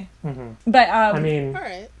odd way. But I mean, all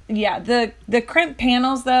right. Yeah, the crimp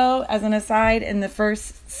panels, though, as an aside, in the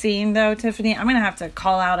first scene, though, Tiffany, I'm going to have to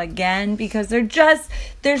call out again because there's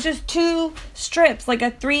just 2 strips, like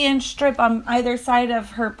a 3-inch strip on either side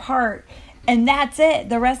of her part, and that's it.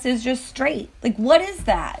 The rest is just straight. Like, what is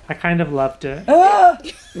that? I kind of loved it. What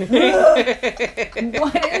is It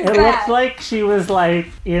that? looked like she was like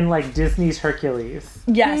in like Disney's Hercules.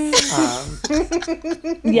 Yes.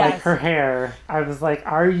 Like Yes. her hair. I was like,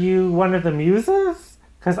 are you one of the muses?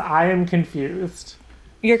 Because I am confused.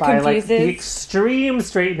 You're by like confused. the extreme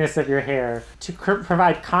straightness of your hair to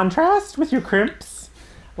provide contrast with your crimps.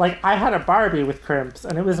 Like I had a Barbie with crimps,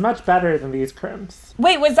 and it was much better than these crimps.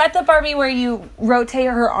 Wait, was that the Barbie where you rotate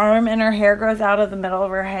her arm and her hair grows out of the middle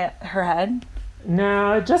of her head?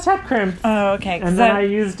 No, it just had crimps. Oh, okay. And then I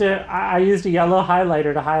used a yellow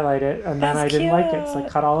highlighter to highlight it, and then That's I didn't like it, so I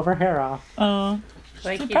cute. cut all of her hair off. Oh,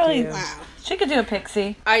 Like she you probably do. Wow. she could do a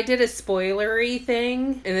pixie. I did a spoilery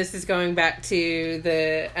thing, and this is going back to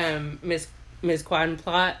the Ms. Kwan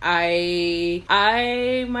plot.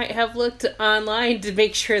 I might have looked online to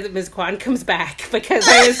make sure that Ms. Kwan comes back because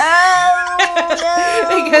I was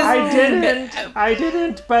because I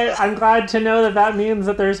didn't, but I'm glad to know that means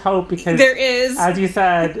that there's hope because there is. as you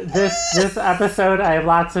said, this episode I have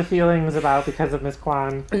lots of feelings about because of Miss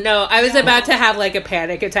Kwan. No, I was about to have like a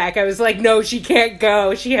panic attack. I was like, no, she can't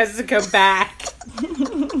go. She has to come back.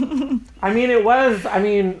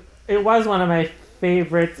 It was one of my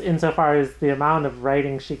favorites insofar as the amount of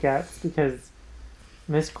writing she gets because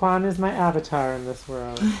Miss Kwan is my avatar in this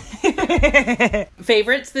world.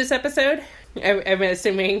 Favorites this episode? I'm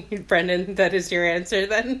assuming, Brendan, that is your answer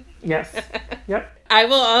then? Yes. Yep. I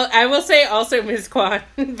will say also Ms. Kwan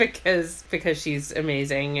because she's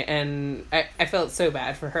amazing, and I felt so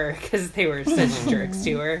bad for her because they were such jerks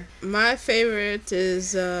to her. My favorite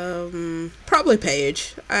is probably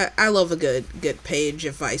Paige. I love a good Paige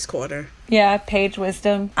advice corner. Yeah, Paige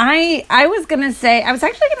wisdom. I was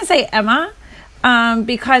actually gonna say Emma,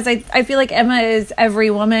 because I feel like Emma is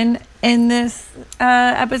every woman in this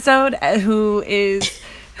episode who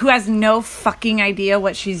has no fucking idea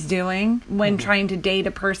what she's doing when trying to date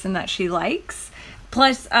a person that she likes.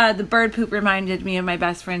 Plus, the bird poop reminded me of my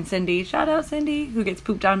best friend Cindy. Shout out Cindy, who gets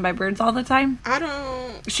pooped on by birds all the time. I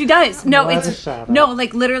don't. She does. No, What a it's shout out. no,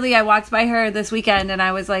 like literally, I walked by her this weekend and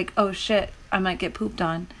I was like, oh shit, I might get pooped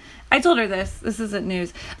on. I told her this isn't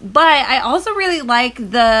news. But I also really like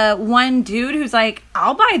the one dude who's like,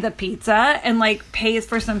 I'll buy the pizza and like pays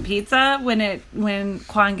for some pizza when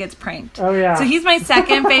Kwan gets pranked. Oh, yeah. So he's my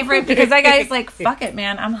second favorite because that guy's like, fuck it,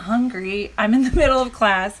 man. I'm hungry. I'm in the middle of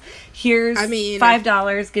class. Here's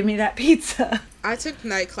 $5. Give me that pizza. I took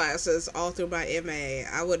night classes all through my MA.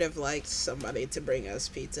 I would have liked somebody to bring us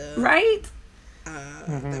pizza. Right?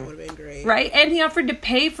 That would have been great. Right? And he offered to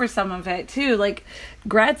pay for some of it too. Like,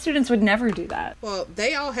 grad students would never do that. Well,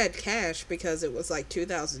 they all had cash because it was like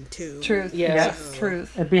 2002. Truth. Yeah. Yes,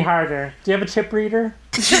 truth. It'd be harder. Do you have a chip reader?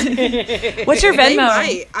 What's your They Venmo?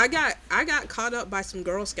 might. I got caught up by some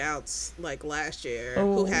Girl Scouts like last year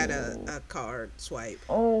who had a card swipe.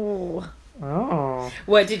 Oh. Oh.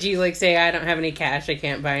 What did you like say? I don't have any cash. I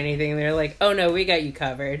can't buy anything. They're like, oh no, we got you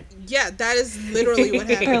covered. Yeah, that is literally what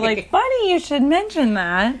happened. They're like, funny you should mention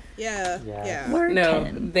that. Yeah. Yeah. Yeah. We're No,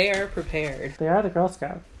 kidding. they are prepared. They are the Girl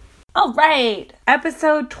Scouts. All right,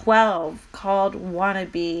 episode 12 called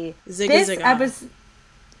Wannabe. Zigga zigga.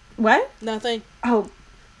 What? Nothing. Oh,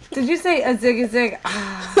 did you say a zig a zig?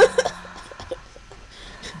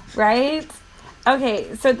 Right?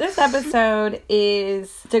 Okay, so this episode is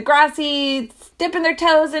Degrassi dipping their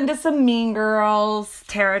toes into some Mean Girls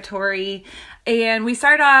territory. And we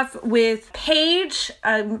start off with Paige,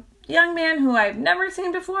 a young man who I've never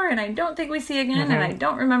seen before, and I don't think we see again, and I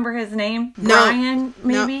don't remember his name. Brian,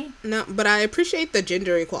 maybe? No, but I appreciate the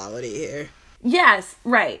gender equality here. Yes,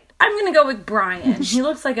 right. I'm going to go with Brian. He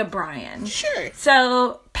looks like a Brian. Sure.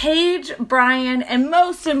 So, Paige, Brian, and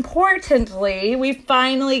most importantly, we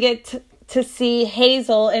finally get to see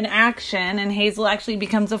Hazel in action, and Hazel actually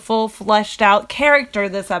becomes a full fleshed out character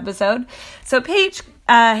this episode. So Paige,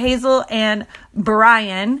 Hazel, and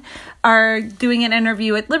Brian are doing an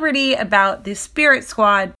interview with Liberty about the Spirit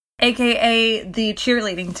Squad, aka the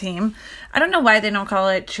cheerleading team. I don't know why they don't call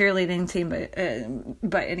it cheerleading team,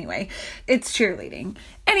 but anyway, it's cheerleading.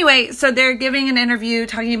 Anyway, so they're giving an interview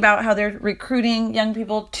talking about how they're recruiting young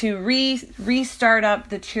people to restart up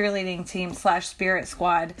the cheerleading team / Spirit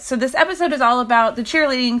Squad. So this episode is all about the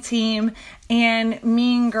cheerleading team and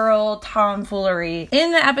mean girl tomfoolery.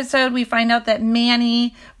 In the episode, we find out that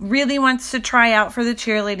Manny really wants to try out for the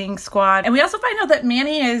cheerleading squad. And we also find out that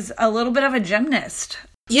Manny is a little bit of a gymnast.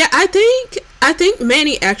 Yeah, I think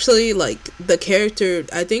Manny actually, like, the character,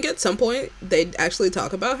 I think at some point they actually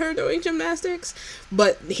talk about her doing gymnastics,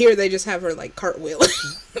 but here they just have her, like, cartwheeling.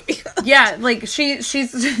 Yeah, like,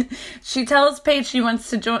 she tells Paige she wants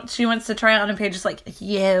to try out, and Paige is like,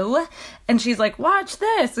 yo, and she's like, watch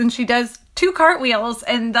this, and she does 2 cartwheels,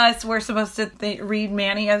 and thus we're supposed to read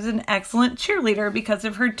Manny as an excellent cheerleader because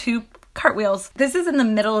of her 2 cartwheels. This is in the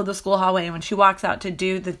middle of the school hallway, and when she walks out to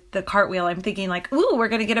do the cartwheel, I'm thinking like, ooh, we're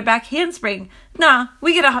gonna get a back handspring. Nah,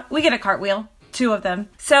 we get a cartwheel. 2 of them.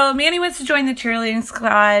 So Manny wants to join the cheerleading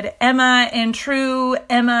squad. Emma, in true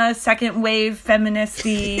Emma second wave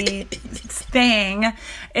feministy thing,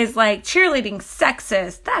 is like, cheerleading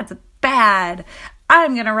sexist. That's bad.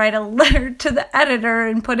 I'm going to write a letter to the editor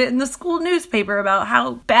and put it in the school newspaper about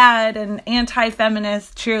how bad and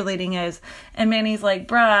anti-feminist cheerleading is. And Manny's like,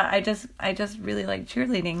 bruh, I just really like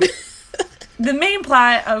cheerleading. The main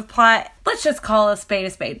plot, let's just call a spade a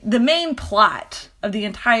spade. The main plot of the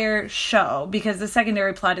entire show, because the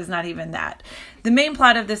secondary plot is not even that. The main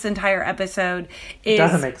plot of this entire episode is...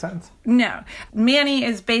 Doesn't make sense. No. Manny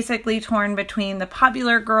is basically torn between the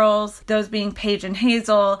popular girls, those being Paige and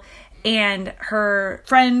Hazel, and her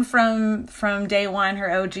friend from day one,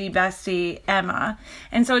 her OG bestie, Emma.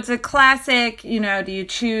 And so it's a classic, do you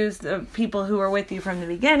choose the people who were with you from the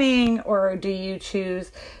beginning, or do you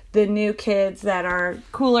choose the new kids that are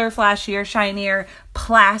cooler, flashier, shinier,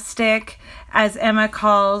 plastic, as Emma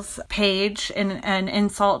calls Paige, an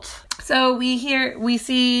insult. So we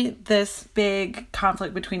see this big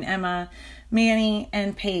conflict between Emma, Manny,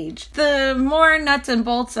 and Paige. The more nuts and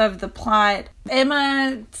bolts of the plot,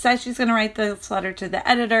 Emma says she's going to write this letter to the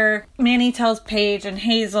editor. Manny tells Paige and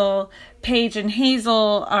Hazel. Paige and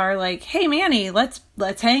Hazel are like, hey, Manny, let's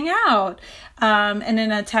hang out. In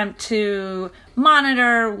an attempt to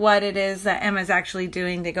monitor what it is that Emma's actually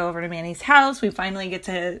doing, they go over to Manny's house. We finally get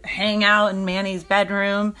to hang out in Manny's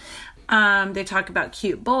bedroom. They talk about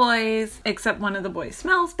cute boys, except one of the boys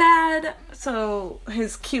smells bad, so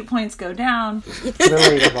his cute points go down.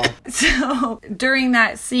 Relatable. So during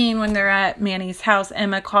that scene when they're at Manny's house,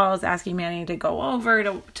 Emma calls asking Manny to go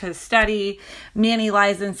over to study. Manny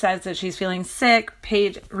lies and says that she's feeling sick.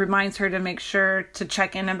 Paige reminds her to make sure to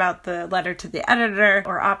check in about the letter to the editor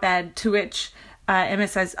or op-ed, to which Emma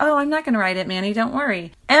says, oh, I'm not going to write it, Manny, don't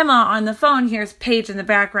worry. Emma on the phone hears Paige in the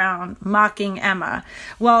background mocking Emma.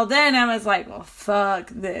 Well, then Emma's like, well, fuck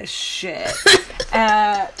this shit.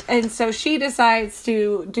 And so she decides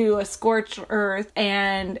to do a scorched earth,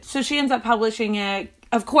 and so she ends up publishing it,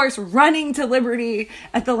 of course, running to Liberty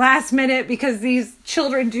at the last minute because these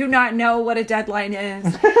children do not know what a deadline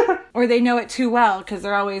is. Or they know it too well because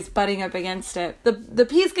they're always butting up against it. The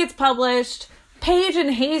piece gets published. Paige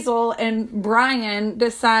and Hazel and Brian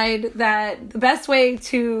decide that the best way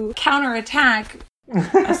to counterattack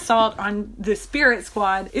assault on the Spirit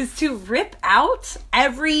Squad is to rip out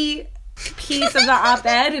every piece of the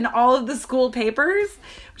op-ed in all of the school papers.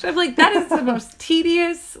 Which I'm like, that is the most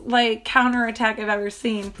tedious, counterattack I've ever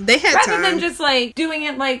seen. They had Rather time. than just, doing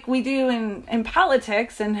it like we do in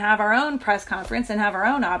politics and have our own press conference and have our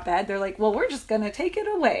own op-ed, they're like, well, we're just going to take it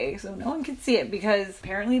away so no one can see it because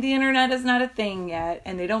apparently the internet is not a thing yet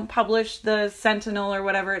and they don't publish the Sentinel or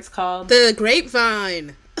whatever it's called. The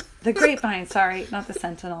Grapevine. The Grapevine, sorry, not the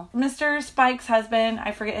Sentinel. Mr. Spike's husband,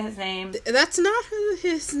 I forget his name. That's not who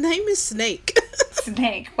his name is. Snake.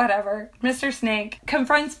 Snake, whatever. Mr. Snake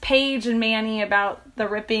confronts Paige and Manny about the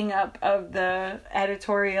ripping up of the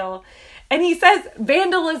editorial. And he says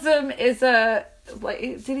vandalism is a...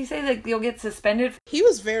 Did he say that you'll get suspended? He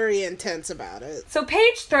was very intense about it. So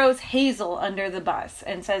Paige throws Hazel under the bus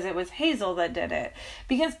and says it was Hazel that did it.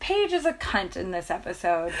 Because Paige is a cunt in this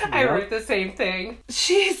episode. I wrote the same thing.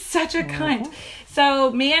 She's such a cunt.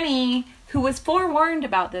 So Manny, who was forewarned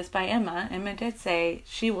about this by Emma did say,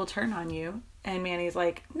 she will turn on you. And Manny's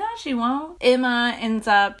like, no, she won't. Emma ends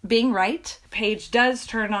up being right. Paige does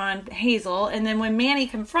turn on Hazel. And then when Manny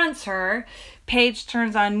confronts her, Paige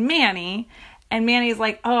turns on Manny. And Manny's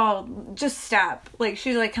like, oh, just stop. Like,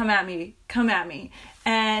 she's like, come at me.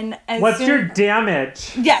 And what's your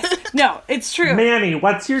damage? Yes. No, it's true. Manny,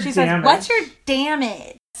 what's your damage? Says, what's your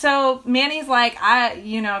damage? So Manny's like,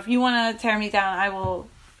 if you want to tear me down,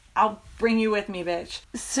 I'll bring you with me, bitch.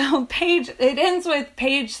 So it ends with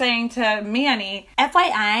Paige saying to Manny,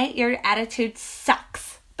 FYI, your attitude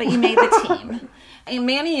sucks, but you made the team. And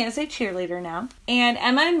Manny is a cheerleader now. And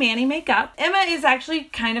Emma and Manny make up. Emma is actually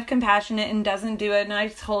kind of compassionate and doesn't do it, and I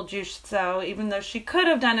told you so, even though she could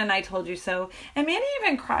have done an I told you so. And Manny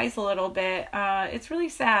even cries a little bit. It's really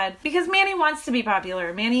sad because Manny wants to be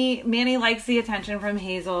popular. Manny likes the attention from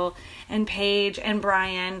Hazel and Paige and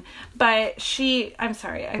Brian. But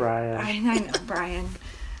Brian. I know, Brian.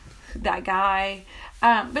 That guy.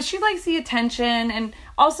 But she likes the attention. And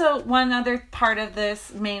also, one other part of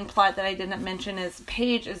this main plot that I didn't mention is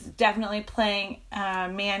Paige is definitely playing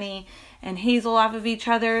Manny and Hazel off of each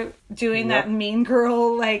other, doing that mean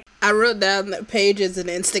girl, like... I wrote down that Paige is an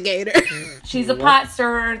instigator. She's a pot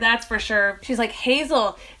stirrer, that's for sure. She's like,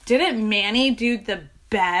 Hazel, didn't Manny do the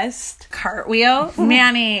best cartwheel?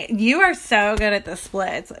 Manny, you are so good at the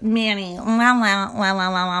splits. Manny, la la la la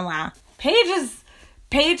la la.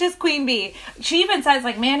 Paige is Queen Bee. She even says,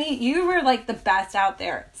 like, Manny, you were, like, the best out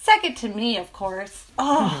there. Second to me, of course.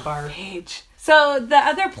 Oh, Paige. So the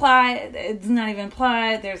other plot, it's not even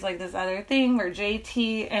plot. There's, like, this other thing where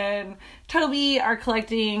JT and Toby are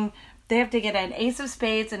collecting. They have to get an ace of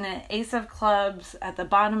spades and an ace of clubs at the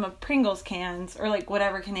bottom of Pringles cans, or, like,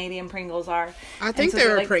 whatever Canadian Pringles are. I think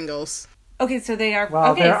they're like, Pringles. Okay, so they are...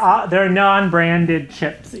 Well, okay, they're non-branded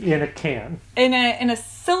chips in a can. In a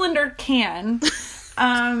cylinder can.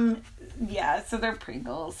 So they're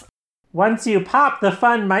Pringles. Once you pop, the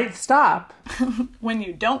fun might stop. When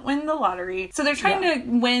you don't win the lottery. So they're trying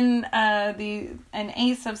to win an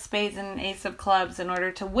ace of spades and an ace of clubs in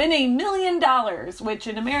order to win $1 million, which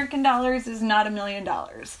in American dollars is not $1 million.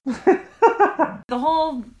 The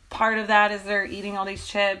whole part of that is they're eating all these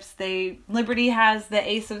chips. Liberty has the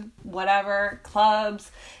ace of whatever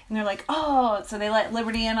clubs, and they're like, oh, so they let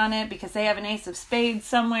Liberty in on it because they have an ace of spades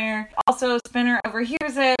somewhere. Also, Spinner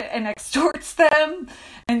overhears it and extorts them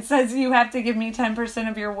and says, you have to give me 10%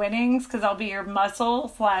 of your winnings because I'll be your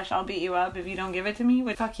muscle / I'll beat you up if you don't give it to me.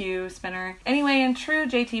 But fuck you, Spinner. Anyway, in true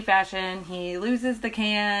JT fashion, he loses the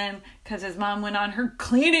can because his mom went on her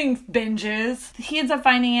cleaning binges. He ends up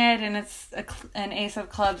finding it, and it's an ace of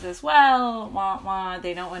clubs as well. Wah, wah.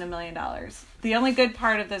 They don't win $1 million. The only good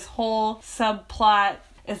part of this whole subplot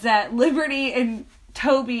is that Liberty and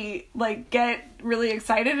Toby get really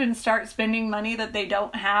excited and start spending money that they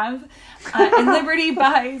don't have. And Liberty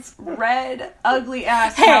buys red, ugly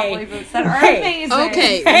ass cowboy boots that are amazing.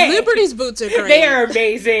 Okay, Liberty's boots are great. They are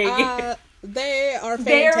amazing. They are fantastic.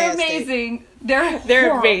 They are amazing. They're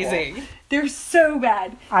horrible. Amazing. They're so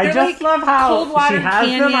bad. I just love how she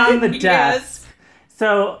has them on the desk. Yes.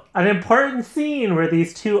 So an important scene where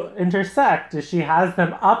these two intersect is she has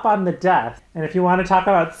them up on the desk. And if you want to talk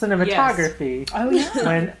about cinematography,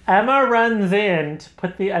 when Emma runs in to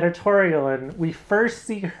put the editorial in, we first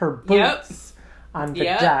see her boots on the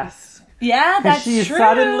desk. Yeah, that's true. She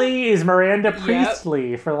suddenly is Miranda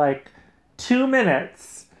Priestley for 2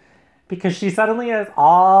 minutes. Because she suddenly has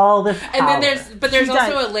all this power. And then there's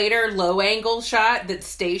also a later low angle shot that's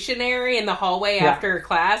stationary in the hallway after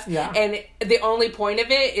class. Yeah. And the only point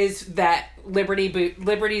of it is that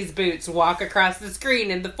Liberty's boots walk across the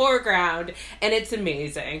screen in the foreground, and it's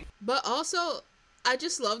amazing. But also, I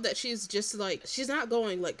just love that she's just she's not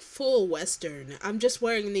going full Western. I'm just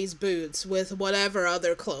wearing these boots with whatever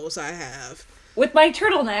other clothes I have. With my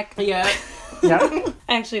turtleneck. Yeah. Yep.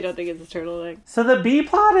 I actually don't think it's a turtleneck. So the B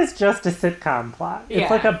plot is just a sitcom plot. It's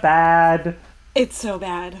a bad... It's so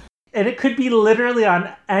bad. And it could be literally on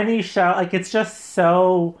any show. It's just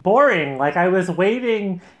so boring. I was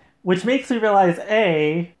waiting... Which makes me realize,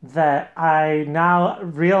 A, that I now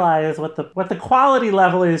realize what the quality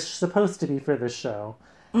level is supposed to be for this show.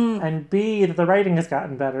 and B, that the writing has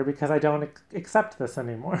gotten better because I don't accept this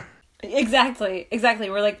anymore. Exactly.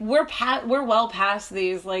 We're like, we're well past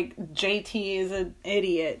these, like, JT is an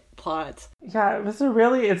idiot plots. Yeah, it's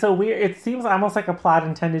a weird, it seems almost like a plot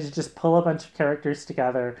intended to just pull a bunch of characters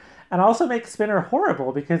together and also make Spinner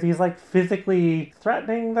horrible because he's like physically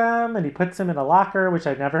threatening them and he puts him in a locker, which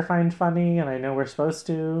I never find funny and I know we're supposed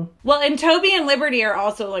to. Well, and Toby and Liberty are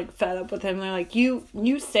also like fed up with him. They're like, you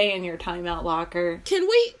stay in your timeout locker. Can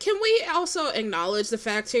we also acknowledge the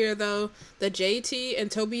fact here though that JT and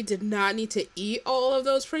Toby did not need to eat all of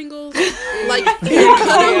those Pringles? Like, you could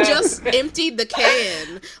have just emptied the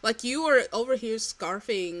can. Like, you were over here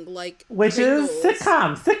scarfing like which Pringles. is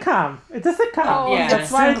sitcom. It's a sitcom. Oh, Yeah. it's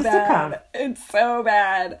so It's a bad. sitcom. It's so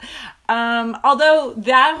bad. Although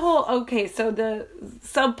that whole so the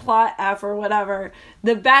subplot F or whatever,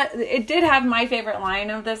 it did have my favorite line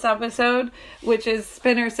of this episode, which is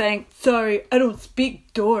Spinner saying, "Sorry, I don't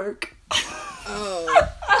speak dork." Oh,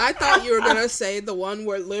 I thought you were gonna say the one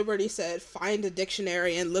where Liberty said, "Find a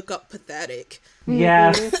dictionary and look up pathetic."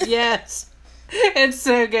 Yes. Yes. It's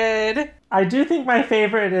so good. I do think my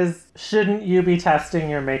favorite is, shouldn't you be testing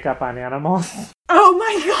your makeup on animals? Oh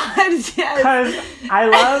my god, yes.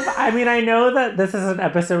 Because I know that this is an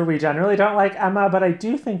episode where we generally don't like Emma, but I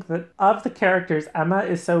do think that of the characters, Emma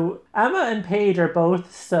and Paige are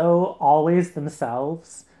both so always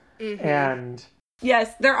themselves. Mm-hmm. And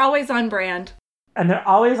Yes, they're always on brand. they're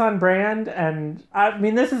always on brand. And I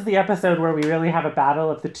mean, this is the episode where we really have a battle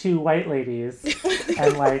of the two white ladies.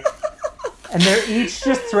 And and they're each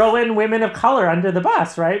just throwing women of color under the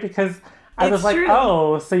bus, right? Because I was like, true.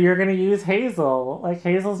 oh, so you're going to use Hazel. Like,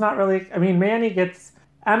 Hazel's not really... I mean,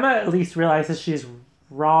 Emma at least realizes she's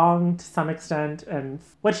wrong to some extent. And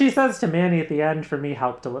what she says to Manny at the end, for me,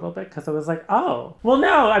 helped a little bit. Because it was like, oh. Well,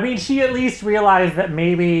 no, I mean, she at least realized that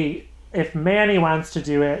maybe if Manny wants to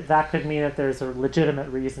do it, that could mean that there's a legitimate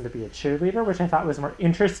reason to be a cheerleader, which I thought was more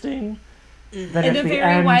interesting. Than In at a the very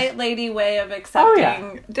end. white lady way of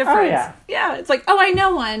accepting difference. yeah. It's like, oh, I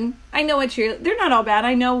know one. I know a cheerleader. They're not all bad.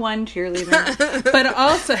 I know one cheerleader. But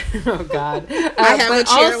also, oh god, I have a but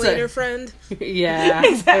also- cheerleader friend. Yeah,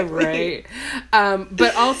 Exactly. right.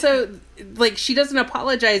 But also, like, she doesn't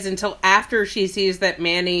apologize until after she sees that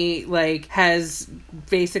Manny, like, has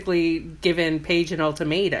basically given Paige an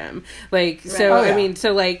ultimatum. Like, so, Oh, yeah. I mean,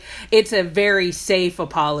 so, like, it's a very safe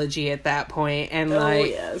apology at that point. And,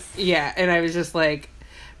 like, yes. yeah, and I was just like,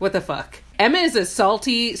 what the fuck? Emma is a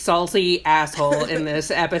salty asshole in this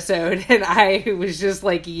episode, and I was just,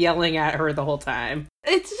 like, yelling at her the whole time.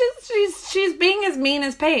 It's just she's being as mean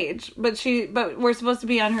as Paige, but we're supposed to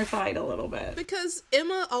be on her side a little bit. Because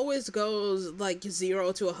Emma always goes like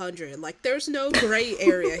 0 to 100. Like, there's no gray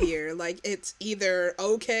area here. Like, it's either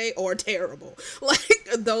okay or terrible. Like,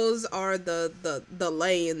 those are the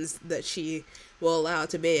lanes that she will allow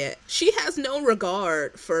to be at. She has no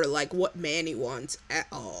regard for like what Manny wants at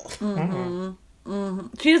all.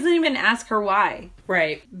 She doesn't even ask her why.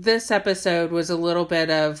 Right. This episode was a little bit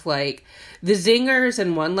of, like, the zingers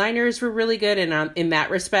and one-liners were really good, and in that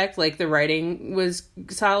respect, like, the writing was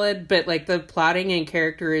solid, but, like, the plotting and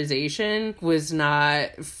characterization was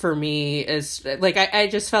not, for me, as, like, I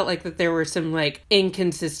just felt like that there were some, like,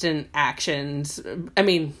 inconsistent actions. I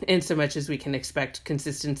mean, in so much as we can expect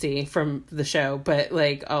consistency from the show, but,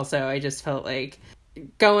 like, also I just felt like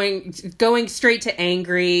going straight to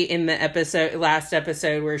angry in the last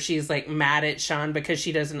episode where she's like mad at Sean because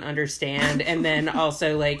she doesn't understand, and then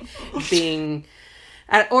also like being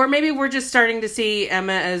or maybe we're just starting to see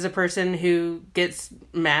Emma as a person who gets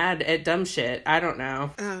mad at dumb shit. I don't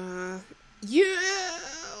know. Yeah,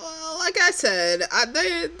 well, like I said,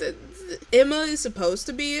 Emma is supposed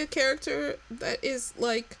to be a character that is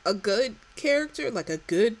like a good character, like a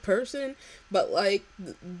good person, but like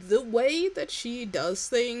the way that she does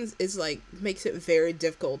things is like makes it very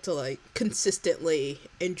difficult to like consistently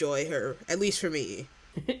enjoy her, at least for me.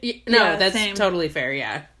 No, that's same. totally fair.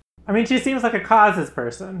 Yeah. I mean, she seems like a causes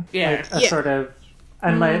person. Yeah. Like a sort of...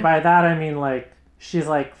 And by that, I mean, like, she's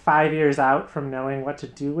like 5 years out from knowing what to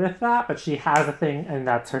do with that, but she has a thing, and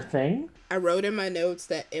that's her thing. I wrote in my notes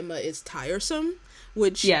that Emma is tiresome,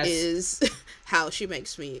 which is how she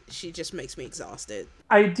just makes me exhausted.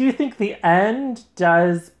 I do think the end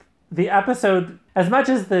does... The episode, as much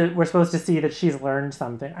as we're supposed to see that she's learned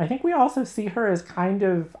something, I think we also see her as kind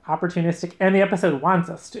of opportunistic, and the episode wants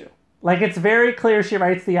us to. Like, it's very clear she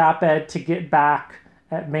writes the op-ed to get back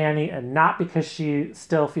at Manny, and not because she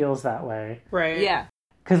still feels that way. Right. Yeah.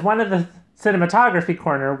 Because one of the cinematography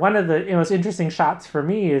corner, one of the most interesting shots for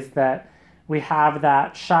me is that we have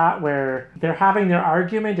that shot where they're having their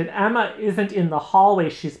argument and Emma isn't in the hallway.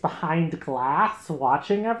 She's behind glass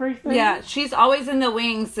watching everything. Yeah, she's always in the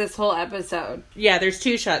wings this whole episode. Yeah, there's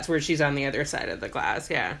 2 shots where she's on the other side of the glass,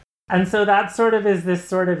 yeah. And so that sort of is this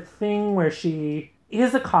sort of thing where she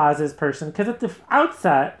is a causes person. Because at the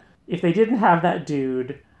outset, if they didn't have that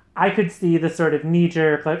dude, I could see the sort of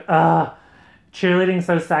knee-jerk, like, cheerleading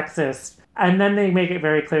so sexist. And then they make it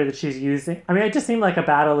very clear that she's using... I mean, it just seemed like a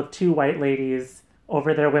battle of 2 white ladies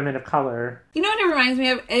over their women of color. You know what it reminds me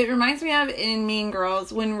of? It reminds me of in Mean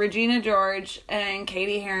Girls when Regina George and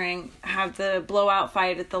Katie Herring have the blowout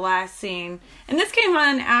fight at the last scene. And this came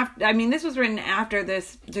on after... I mean, this was written after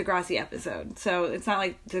this Degrassi episode. So it's not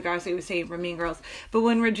like Degrassi was saying from Mean Girls. But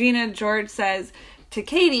when Regina George says to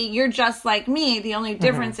Katie, "You're just like me. The only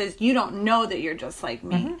difference is you don't know that you're just like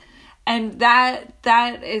me." And that's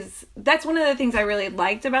one of the things I really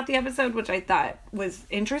liked about the episode, which I thought was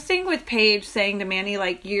interesting, with Paige saying to Manny,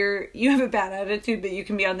 like, you have a bad attitude, but you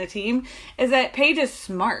can be on the team, is that Paige is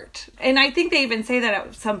smart. And I think they even say that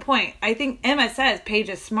at some point. I think Emma says Paige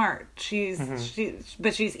is smart.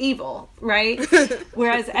 But she's evil, right?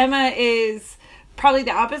 Whereas Emma is probably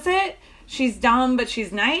the opposite. She's dumb, but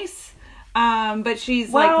she's nice. But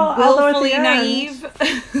she's like willfully naive.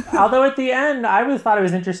 Although at the end, I thought it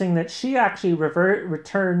was interesting that she actually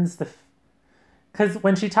returns because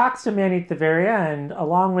when she talks to Manny at the very end,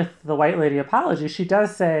 along with the white lady apology, she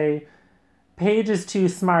does say, "Paige is too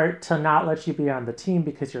smart to not let you be on the team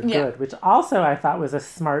because you're good," which also I thought was a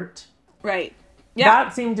smart. Right. Yeah.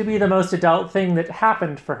 That seemed to be the most adult thing that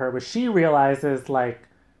happened for her, was she realizes, like,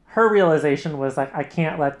 her realization was like, I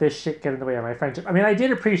can't let this shit get in the way of my friendship. I mean, I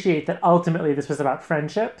did appreciate that ultimately this was about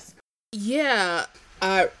friendships. Yeah,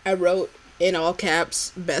 I wrote in all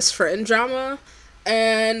caps best friend drama,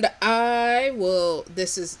 and I will,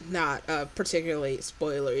 this is not a particularly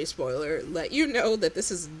spoiler, let you know that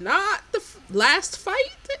this is not the last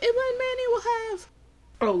fight that Emma and Manny will have.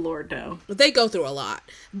 Oh Lord, no. They go through a lot,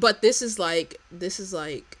 but this is like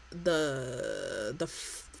the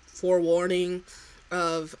forewarning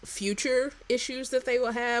of future issues that they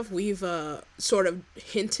will have. We've sort of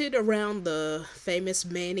hinted around the famous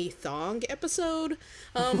Manny Thong episode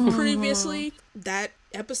previously. That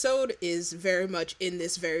episode is very much in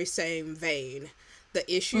this very same vein. The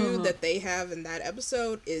issue that they have in that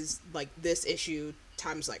episode is like this issue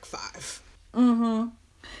times like 5.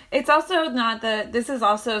 It's also not this is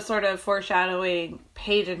also sort of foreshadowing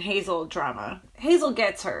Paige and Hazel drama. Hazel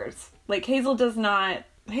gets hers. Like, Hazel's not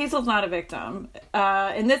a victim.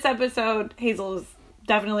 In this episode, Hazel is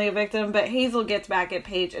definitely a victim, but Hazel gets back at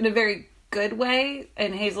Paige in a very good way,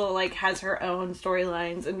 and Hazel, like, has her own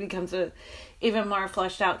storylines and becomes a even more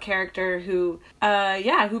fleshed out character who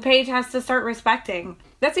Paige has to start respecting.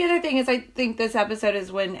 That's the other thing, is I think this episode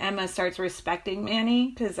is when Emma starts respecting Manny,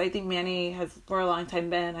 because I think Manny has for a long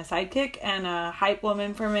time been a sidekick and a hype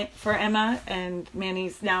woman for Emma, and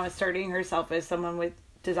Manny's now asserting herself as someone with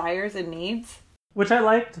desires and needs. Which I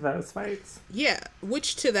liked those fights. Yeah,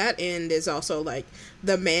 which to that end is also like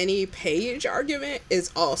the Manny Paige argument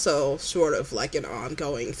is also sort of like an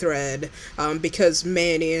ongoing thread, because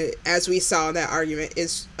Manny, as we saw in that argument,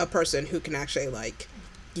 is a person who can actually like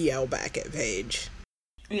yell back at Paige.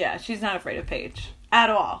 Yeah, she's not afraid of Paige at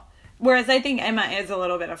all. Whereas I think Emma is a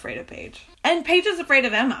little bit afraid of Paige. And Paige is afraid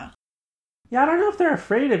of Emma. Yeah, I don't know if they're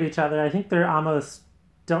afraid of each other. I think they're almost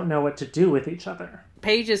don't know what to do with each other.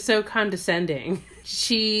 Paige is so condescending.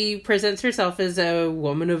 She presents herself as a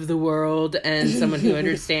woman of the world and someone who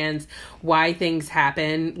understands why things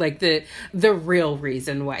happen, like the real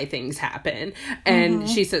reason why things happen. And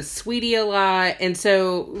she says "sweetie" a lot, and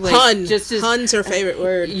so like Hun. Hun's her favorite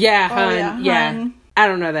word. Yeah, Hun. Yeah. Hun. I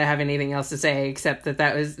don't know that I have anything else to say except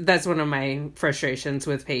that's one of my frustrations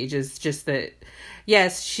with Paige, is just that.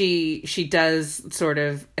 Yes, she does sort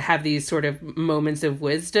of have these sort of moments of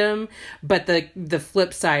wisdom, but the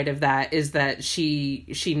flip side of that is that she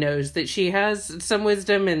knows that she has some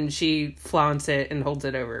wisdom and she flaunts it and holds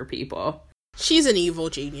it over people. She's an evil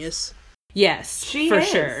genius. Yes, She for is.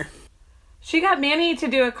 sure. She got Manny to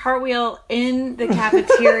do a cartwheel in the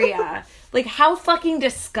cafeteria. Like, how fucking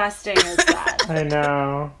disgusting is that? I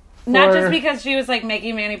know. Not just because she was like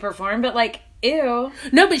making Manny perform, but like, ew.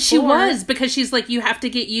 No, but she was, because she's like, you have to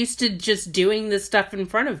get used to just doing this stuff in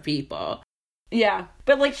front of people. Yeah.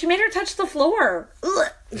 But like, she made her touch the floor. Ugh.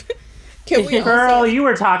 Can we Girl, you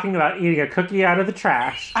were talking about eating a cookie out of the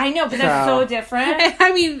trash. I know, but that's so different.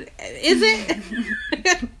 I mean, is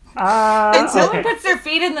it? No Okay. one puts their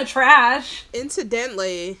feet in the trash.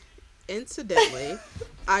 Incidentally,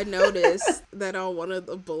 I noticed that on one of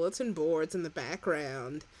the bulletin boards in the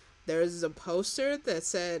background, there's a poster that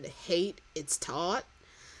said "Hate, it's taught,"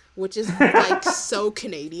 which is like so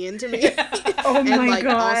Canadian to me. Oh And my like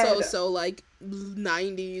God. also so like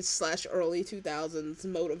 90s / early 2000s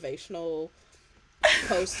motivational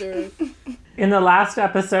poster. In the last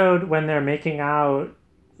episode, when they're making out,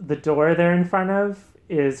 the door they're in front of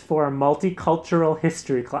is for a multicultural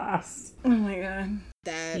history class. Oh my God.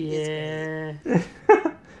 That is Yeah.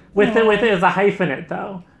 With it as a hyphenate,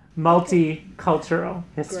 though. Multicultural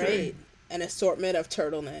history. great. An assortment of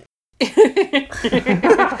turtleneck.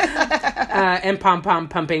 And pom-pom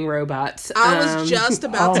pumping robots. I was just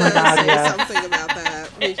about Oh to my God, say yeah. something about that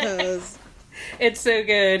because It's so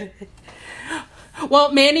good.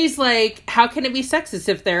 Well, Manny's like, how can it be sexist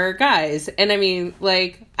if there are guys? And I mean,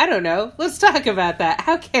 like, I don't know. Let's talk about that.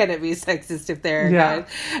 How can it be sexist if there are Yeah. guys?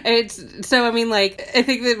 It's so, I mean, like, I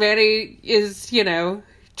think that Manny is, you know,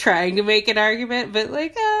 trying to make an argument, but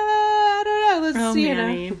like, I don't know. Let's Oh, see,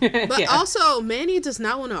 Manny. but Yeah. also Manny does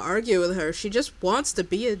not want to argue with her. She just wants to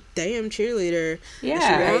be a damn cheerleader. Yeah.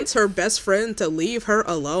 She wants her best friend to leave her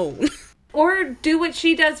alone. Or do what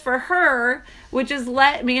she does for her, which is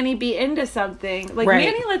let Manny be into something. Like, Right.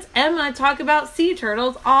 Manny lets Emma talk about sea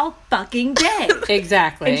turtles all fucking day.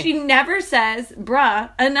 Exactly. And she never says, bruh,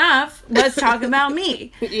 enough, let's talk about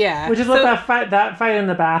me. yeah. Which is So- what that fight in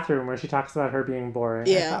the bathroom where she talks about her being boring.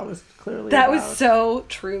 I Yeah. thought was clearly That about. was so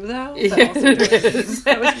true, though. But also just-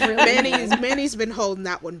 that was really Manny's been holding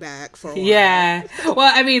that one back for a while. Yeah. Well,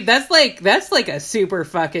 I mean, that's like a super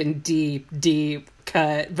fucking deep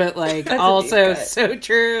cut, but like That's a also deep cut. so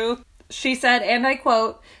true. She said, and I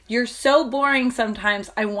quote, "You're so boring sometimes,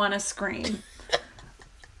 I want to scream."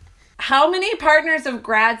 How many partners of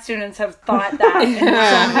grad students have thought that?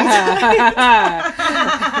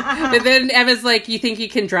 But then Emma's like, you think you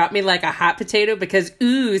can drop me like a hot potato because,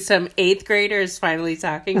 ooh, some 8th grader is finally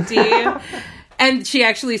talking to you? And she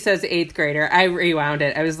actually says 8th grader. I rewound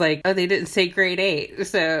it. I was like, oh, they didn't say grade 8.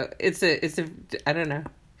 So it's a, I don't know.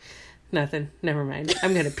 Nothing. Never mind.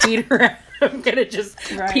 I'm going to peter out. I'm going to just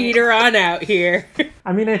Right. peter on out here.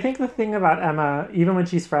 I mean, I think the thing about Emma, even when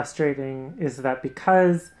she's frustrating, is that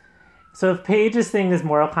because... So if Paige's thing is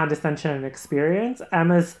moral condescension and experience,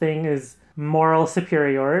 Emma's thing is moral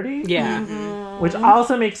superiority. Yeah. Which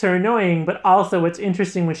also makes her annoying, but also what's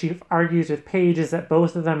interesting when she argues with Paige is that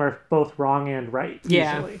both of them are both wrong and right,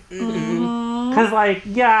 Yeah. usually. Because, like,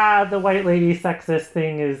 yeah, the white lady sexist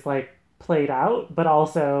thing is, like, played out, but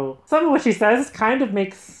also some of what she says kind of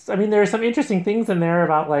makes... I mean, there are some interesting things in there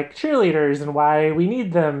about, like, cheerleaders and why we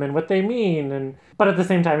need them and what they mean, but at the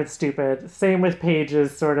same time, it's stupid. Same with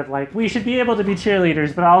Paige's sort of, like, we should be able to be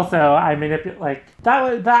cheerleaders, but also I manipulate... Like,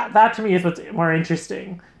 that to me is what's more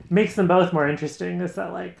interesting. Makes them both more interesting, is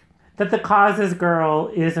that, like, that the causes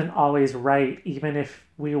girl isn't always right, even if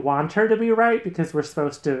we want her to be right, because we're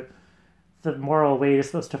supposed to... The moral weight is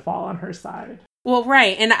supposed to fall on her side. Well,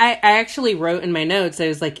 right. And I actually wrote in my notes, I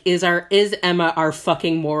was like, is Emma our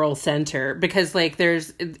fucking moral center? Because like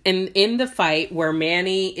there's in the fight where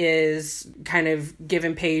Manny is kind of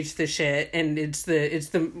giving Paige the shit, and it's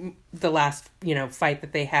the last, you know, fight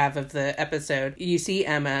that they have of the episode. You see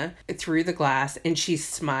Emma through the glass and she's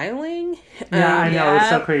smiling. Yeah, I know, it's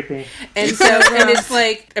so yeah. creepy. And so, and it's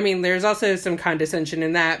like, I mean, there's also some condescension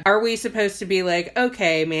in that. Are we supposed to be like,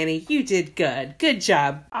 okay, Manny, you did good. Good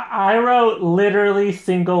job. I wrote literally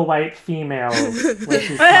single white females when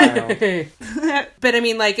she smiled. But I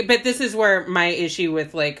mean, like, but this is where my issue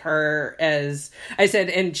with like her, as I said,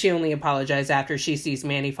 and she only apologized after she sees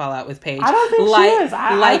Manny fall out with Paige. I don't think she like, is.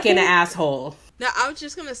 I like an think- asshole. Now, I was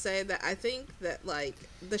just gonna say that I think that, like,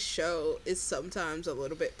 the show is sometimes a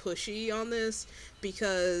little bit pushy on this,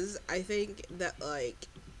 because I think that, like,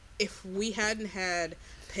 if we hadn't had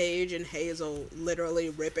Paige and Hazel literally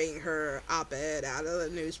ripping her op-ed out of the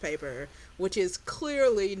newspaper, which is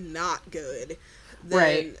clearly not good, then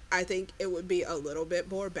Right. I think it would be a little bit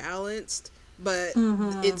more balanced, but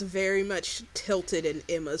it's very much tilted in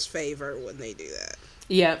Emma's favor when they do that.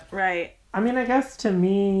 Yep. Right. I mean, I guess to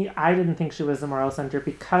me, I didn't think she was the moral center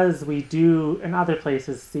because we do, in other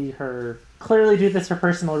places, see her clearly do this for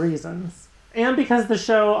personal reasons. And because the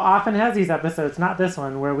show often has these episodes, not this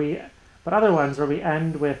one, but other ones where we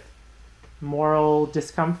end with moral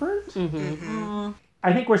discomfort. Mm-hmm.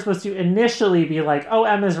 I think we're supposed to initially be like, oh,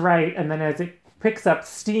 Emma's right, and then as it picks up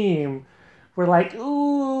steam, we're like,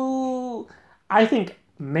 ooh. I think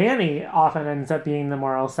Manny often ends up being the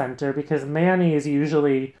moral center because Manny is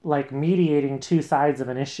usually like mediating two sides of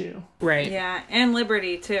an issue. Right. Yeah, and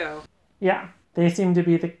Liberty, too. Yeah, they seem to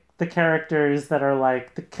be the characters that are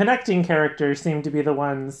like, the connecting characters seem to be the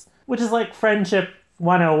ones, which is like friendship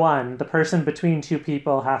 101. The person between two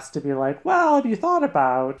people has to be like, well, have you thought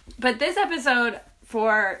about? But this episode,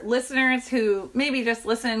 for listeners who maybe just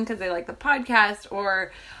listen because they like the podcast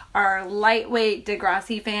or are lightweight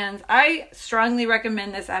Degrassi fans, I strongly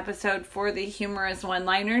recommend this episode for the humorous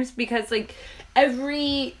one-liners, because like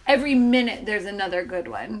every minute there's another good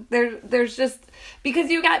one. There's just, because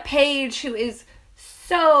you got Paige, who is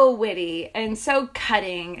so witty and so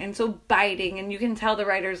cutting and so biting, and you can tell the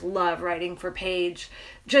writers love writing for Paige,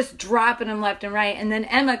 just dropping them left and right, and then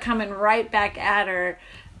Emma coming right back at her.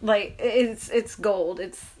 Like, it's gold.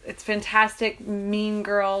 It's fantastic, mean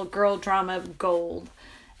girl drama gold.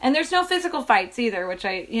 And there's no physical fights either, which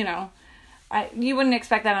you wouldn't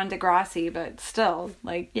expect that on Degrassi, but still,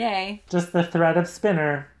 like, yay. Just the threat of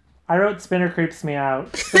Spinner. I wrote Spinner creeps me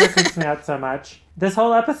out. Spinner creeps me out so much. This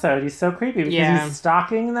whole episode, he's so creepy because he's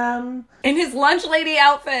stalking them. In his lunch lady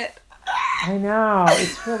outfit. I know.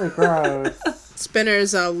 It's really gross.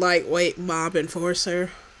 Spinner's a lightweight mob enforcer.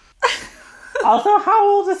 Also, how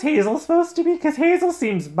old is Hazel supposed to be? Because Hazel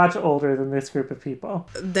seems much older than this group of people.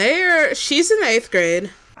 She's in 8th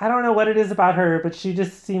grade. I don't know what it is about her, but she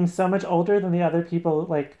just seems so much older than the other people.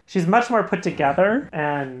 Like, she's much more put together,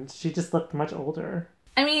 and she just looked much older.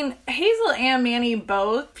 I mean, Hazel and Manny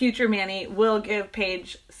both, future Manny, will give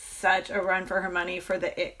Paige such a run for her money for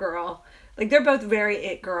the it girl. Like, they're both very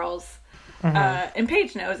it girls. Mm-hmm. And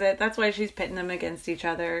Paige knows it. That's why she's pitting them against each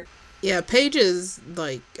other. Yeah, Paige is,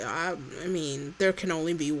 like, I mean, there can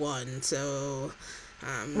only be one, so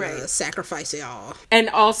sacrifice y'all. And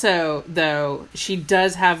also, though, she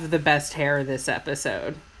does have the best hair this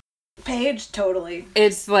episode. Paige, totally.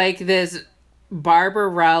 It's like this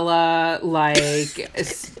Barbarella, like,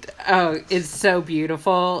 it's so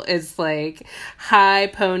beautiful. It's like high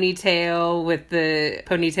ponytail with the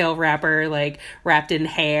ponytail wrapper, like, wrapped in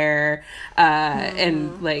hair,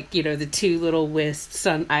 and, like, you know, the two little wisps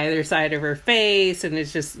on either side of her face, and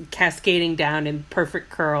it's just cascading down in perfect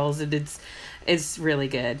curls, and it's really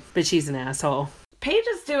good. But she's an asshole. Paige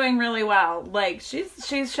is doing really well. Like,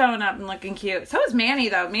 she's showing up and looking cute. So is Manny,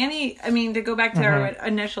 though. Manny, I mean, to go back to our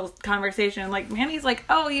initial conversation, like, Manny's like,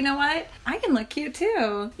 oh, you know what? I can look cute,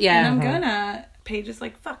 too. Yeah. And I'm gonna. Paige is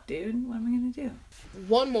like, fuck, dude. What am I gonna do?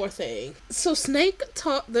 One more thing. So Snake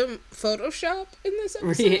taught them Photoshop in this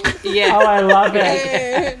episode? Yeah. Oh, I love it.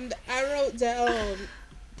 And I wrote down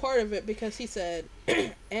part of it because he said,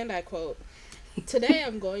 and I quote, "Today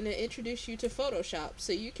I'm going to introduce you to Photoshop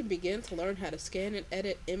so you can begin to learn how to scan and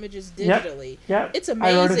edit images digitally." Yep. It's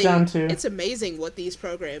amazing. I wrote it down too. It's amazing what these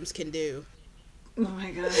programs can do. Oh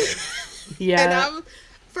my god. Yeah. And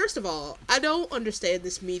first of all, I don't understand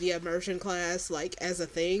this media immersion class, like, as a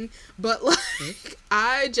thing, but, like,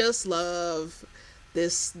 I just love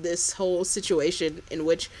this whole situation in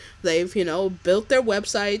which they've, built their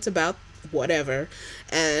websites about whatever,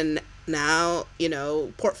 and now,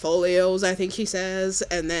 portfolios, I think he says,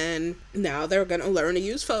 and then now they're gonna learn to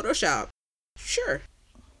use Photoshop. Sure.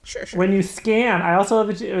 When you scan, I also love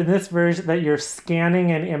it in this version that you're scanning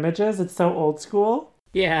in images. It's so old school.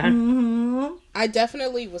 Yeah. Mm-hmm. I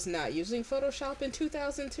definitely was not using Photoshop in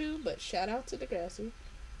 2002, but shout out to Degrassi.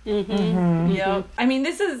 Yep. I mean,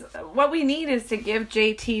 this is what we need, is to give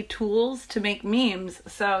JT tools to make memes.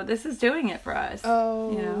 So this is doing it for us.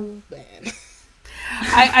 Oh, man.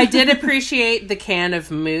 I did appreciate the can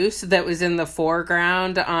of mousse that was in the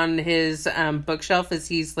foreground on his bookshelf as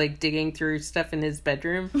he's, like, digging through stuff in his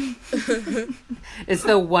bedroom. It's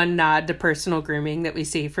the one nod to personal grooming that we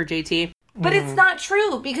see for JT. But it's not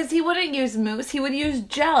true, because he wouldn't use mousse. He would use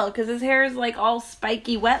gel, because his hair is, like, all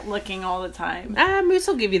spiky wet looking all the time. Mousse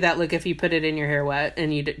will give you that look if you put it in your hair wet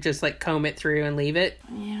and you just, like, comb it through and leave it.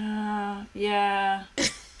 Yeah.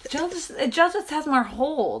 Gel just has more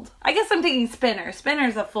hold. I guess I'm thinking Spinner.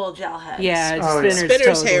 Spinner's a full gel head. Yeah,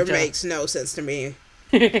 Spinner's hair makes no sense to me.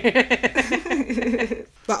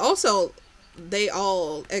 But also, they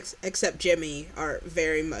all, except Jimmy, are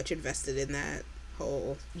very much invested in that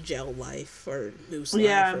whole gel life or mousse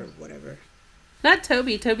life or whatever. Not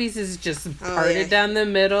Toby. Toby's is just parted down the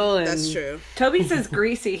middle. And that's true. Toby's is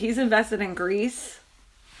greasy. He's invested in grease.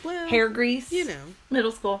 Well, hair grease.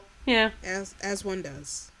 Middle school. Yeah. As one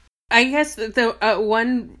does. I guess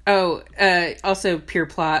also pure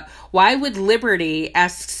plot. Why would Liberty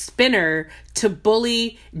ask Spinner to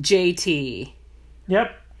bully JT?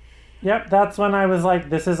 Yep, that's when I was like,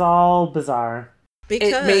 this is all bizarre.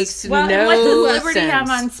 Because it makes what no does Liberty sense. have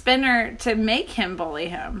on Spinner to make him bully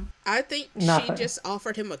him? I think Nothing. she just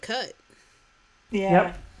offered him a cut. Yeah.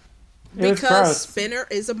 Yep. Because Spinner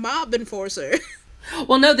is a mob enforcer.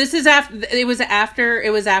 Well, no, this is after. It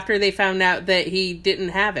was after they found out that he didn't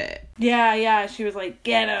have it. Yeah. She was like,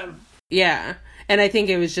 get him. Yeah, And I think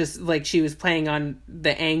it was just like she was playing on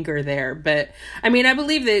the anger there. But I mean, I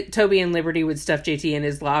believe that Toby and Liberty would stuff JT in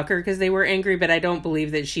his locker because they were angry, but I don't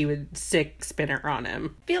believe that she would sick Spinner on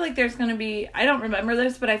him. I feel like there's going to be, I don't remember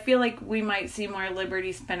this, but I feel like we might see more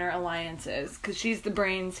Liberty Spinner alliances because she's the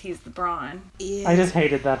brains, he's the brawn. Yeah. I just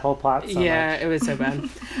hated that whole plot so much. It was so bad.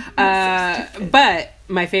 But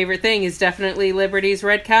my favorite thing is definitely Liberty's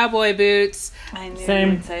red cowboy boots. I knew Same.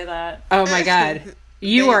 you would say that. Oh my God.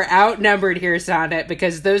 You are outnumbered here, Sonnet,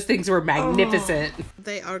 because those things were magnificent.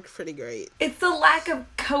 They are pretty great. It's the lack of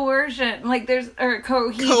coercion, like cohesion,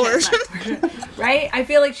 Coercion. not coercion, right? I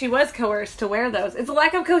feel like she was coerced to wear those. It's a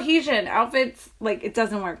lack of cohesion. Outfits, like, it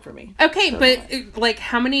doesn't work for me. Okay, but like,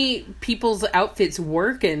 how many people's outfits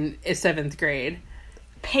work in 7th grade?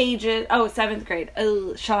 Pages. Oh, 7th grade.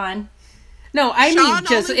 Oh, Sean. No, I Sean mean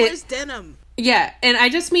just only wears denim. Yeah, and I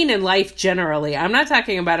just mean in life generally. I'm not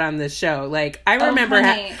talking about on this show. Like, I remember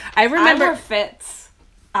I wore fits.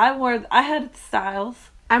 I had styles.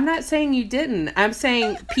 I'm not saying you didn't. I'm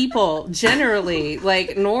saying people generally,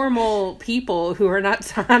 like normal people who are not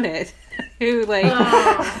Sonnet, who like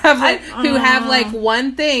who have like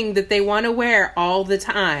one thing that they want to wear all the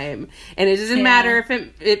time, and it doesn't matter if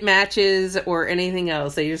it matches or anything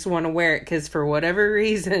else. They just want to wear it because for whatever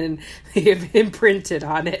reason they have imprinted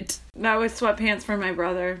on it. That was sweatpants for my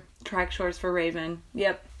brother. Track shorts for Raven.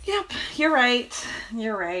 Yep. You're right.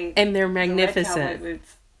 And they're The red magnificent. cowboy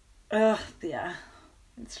boots. Ugh. Yeah.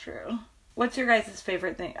 It's true. What's your guys'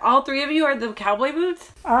 favorite thing? All three of you are the cowboy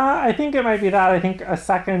boots? I think it might be that. I think a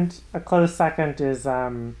close second is, is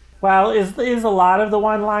a lot of the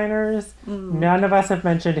one-liners. None of us have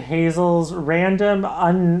mentioned Hazel's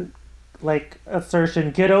random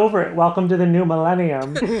assertion, "Get over it, welcome to the new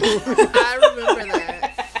millennium," I remember that.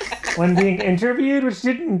 when being interviewed, which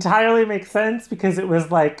didn't entirely make sense because it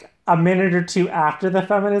was like a minute or two after the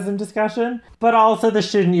feminism discussion. But also the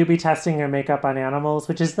 "shouldn't you be testing your makeup on animals,"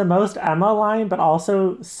 which is the most Emma line, but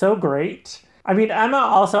also so great. I mean, Emma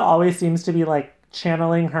also always seems to be like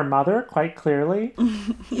channeling her mother quite clearly.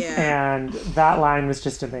 Yeah. And that line was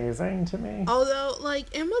just amazing to me. Although, like,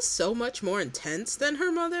 Emma's so much more intense than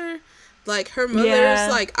her mother. Like, her mother's,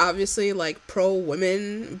 like, obviously, like,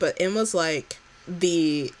 pro-women, but Emma's, like,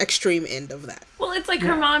 the extreme end of that. Well, it's like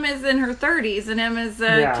her mom is in her 30s and Emma's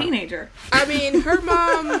a teenager. I mean, her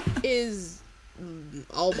mom is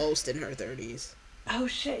almost in her 30s. Oh,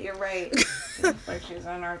 shit, you're right. Seems like she's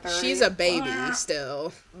in her 30s. She's a baby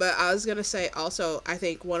still. But I was going to say also, I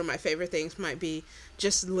think one of my favorite things might be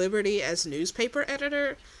just Liberty as newspaper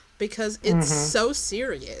editor, because it's so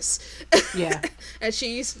serious. Yeah. And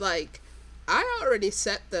she's like, I already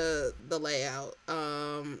set the layout,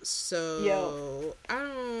 so I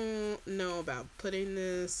don't know about putting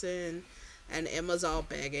this in. And Emma's all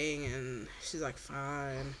begging, and she's like,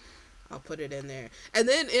 fine, I'll put it in there. And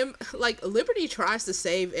then Liberty tries to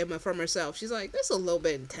save Emma from herself. She's like, this is a little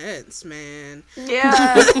bit intense, man.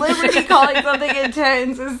 Yeah, Liberty calling something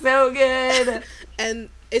intense is so good. And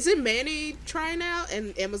isn't Manny trying out?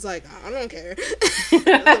 And Emma's like, I don't care.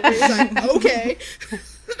 Liberty's like, okay.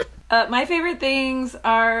 My favorite things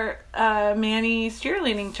are Manny's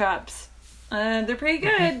cheerleading chops. They're pretty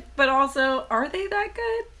good, but also, are they that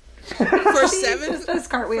good? For 7, Just those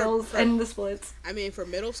cartwheels and the splits. I mean, for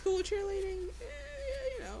middle school cheerleading,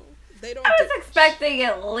 they don't. I was expecting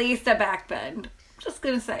at least a backbend. Just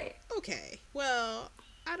gonna say. Okay, well,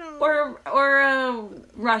 I don't. Or a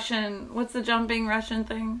Russian. What's the jumping Russian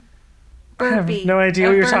thing? I have Burpee. no idea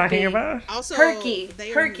what you're Burpee. talking about. Also, Herky.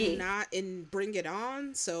 they Herky. are not in Bring It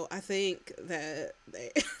On, so I think that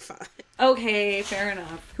they fine. Okay, fair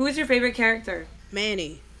enough. Who is your favorite character?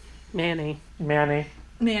 Manny. Manny,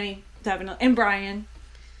 Manny, definitely. And Brian.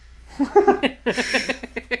 I'm gonna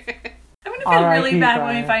feel really bad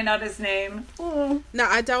when we find out his name. No,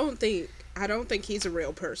 I don't think he's a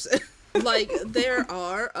real person. Like, there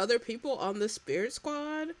are other people on the Spirit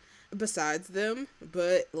Squad besides them,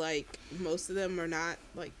 but like most of them are not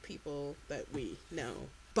like people that we know.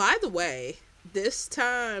 By the way, this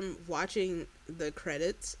time watching the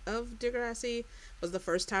credits of Degrassi was the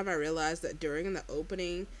first time I realized that during the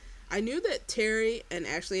opening, I knew that Terry and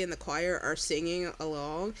Ashley in the choir are singing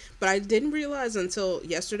along, but I didn't realize until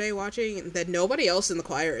yesterday watching that nobody else in the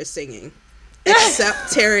choir is singing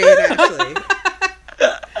except Terry and Ashley.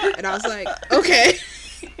 And I was like, okay.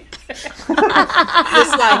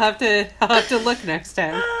 I'll have to look next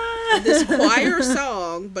time. This choir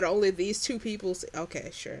song, but only these two people sing. Okay,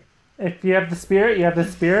 sure. If you have the spirit, you have the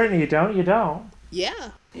spirit, and you don't, you don't.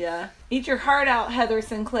 Yeah. Yeah. Eat your heart out, Heather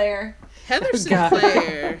Sinclair. Heather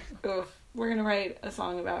Sinclair. Oof. We're gonna write a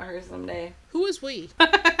song about her someday. Who is we?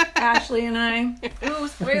 Ashley and I. Ooh,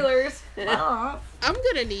 spoilers. Aw. I'm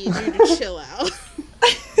gonna need you to chill out.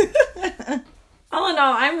 All in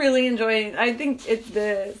all, I'm really enjoying. I think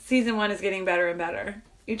the season 1 is getting better and better.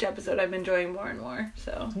 Each episode, I'm enjoying more and more.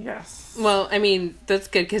 So Yes. Well, I mean, that's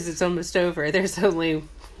good because it's almost over. There's only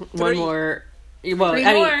one more. Well, Three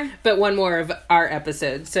I more. mean, but one more of our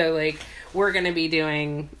episodes. So, like, we're going to be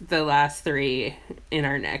doing the last 3 in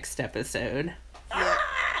our next episode. Yeah.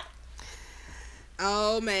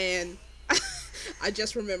 Oh man, I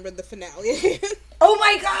just remembered the finale again. oh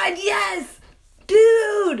my god, yes,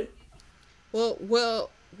 dude.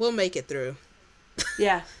 We'll make it through.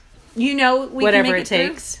 Yeah, you know we Whatever can make it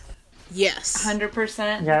takes. Yes.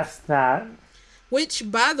 100%. Yes, that. Which,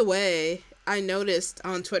 by the way, I noticed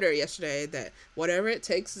on Twitter yesterday that whatever it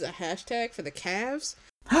takes is a hashtag for the Cavs.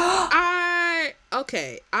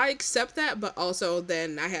 I accept that, but also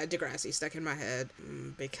then I had Degrassi stuck in my head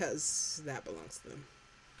because that belongs to them.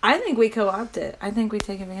 I think we co-opt it. I think we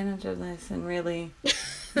take advantage of this and really,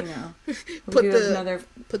 you know, Put the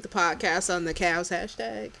podcast on the Cavs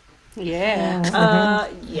hashtag. Yeah.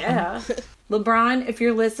 yeah. LeBron, if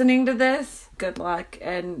you're listening to this, good luck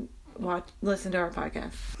and listen to our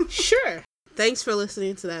podcast. Sure. Thanks for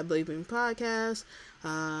listening to That Bleeping Podcast.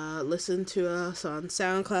 Listen to us on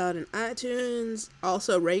SoundCloud and iTunes.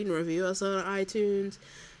 Also rate and review us on iTunes.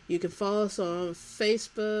 You can follow us on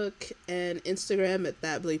Facebook and Instagram at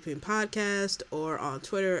That Bleeping Podcast or on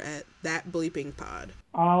Twitter at That Bleeping Pod.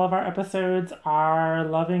 All of our episodes are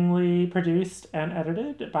lovingly produced and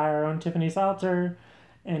edited by our own Tiffany Salter.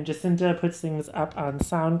 And Jacinta puts things up on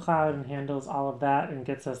SoundCloud and handles all of that and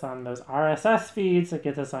gets us on those RSS feeds that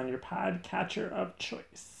gets us on your podcatcher of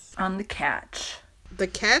choice. On the catch. The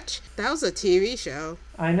Catch? That was a TV show.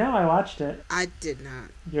 I know, I watched it. I did not.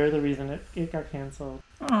 You're the reason it got canceled.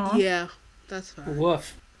 Aww. Yeah, that's fine.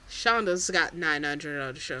 Woof. Shonda's got 900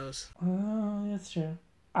 other shows. Oh, that's true.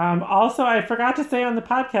 Also, I forgot to say on the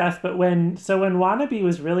podcast, but when Wannabe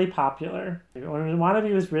was really popular,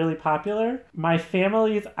 my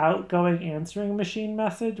family's outgoing answering machine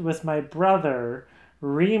message was my brother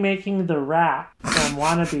remaking the rap from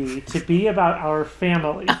Wannabe to be about our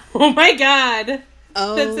family. Oh my god.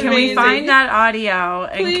 Oh, That's Can we amazing. find that audio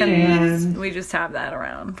and Please. can we just have that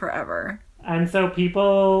around forever? And so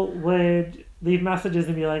people would leave messages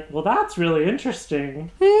and be like, well, that's really interesting.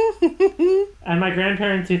 And my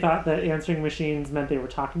grandparents, who thought that answering machines meant they were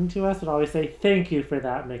talking to us, would always say, thank you for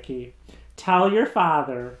that, Mickey. Tell your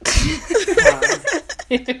father.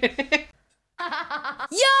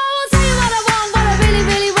 Yo,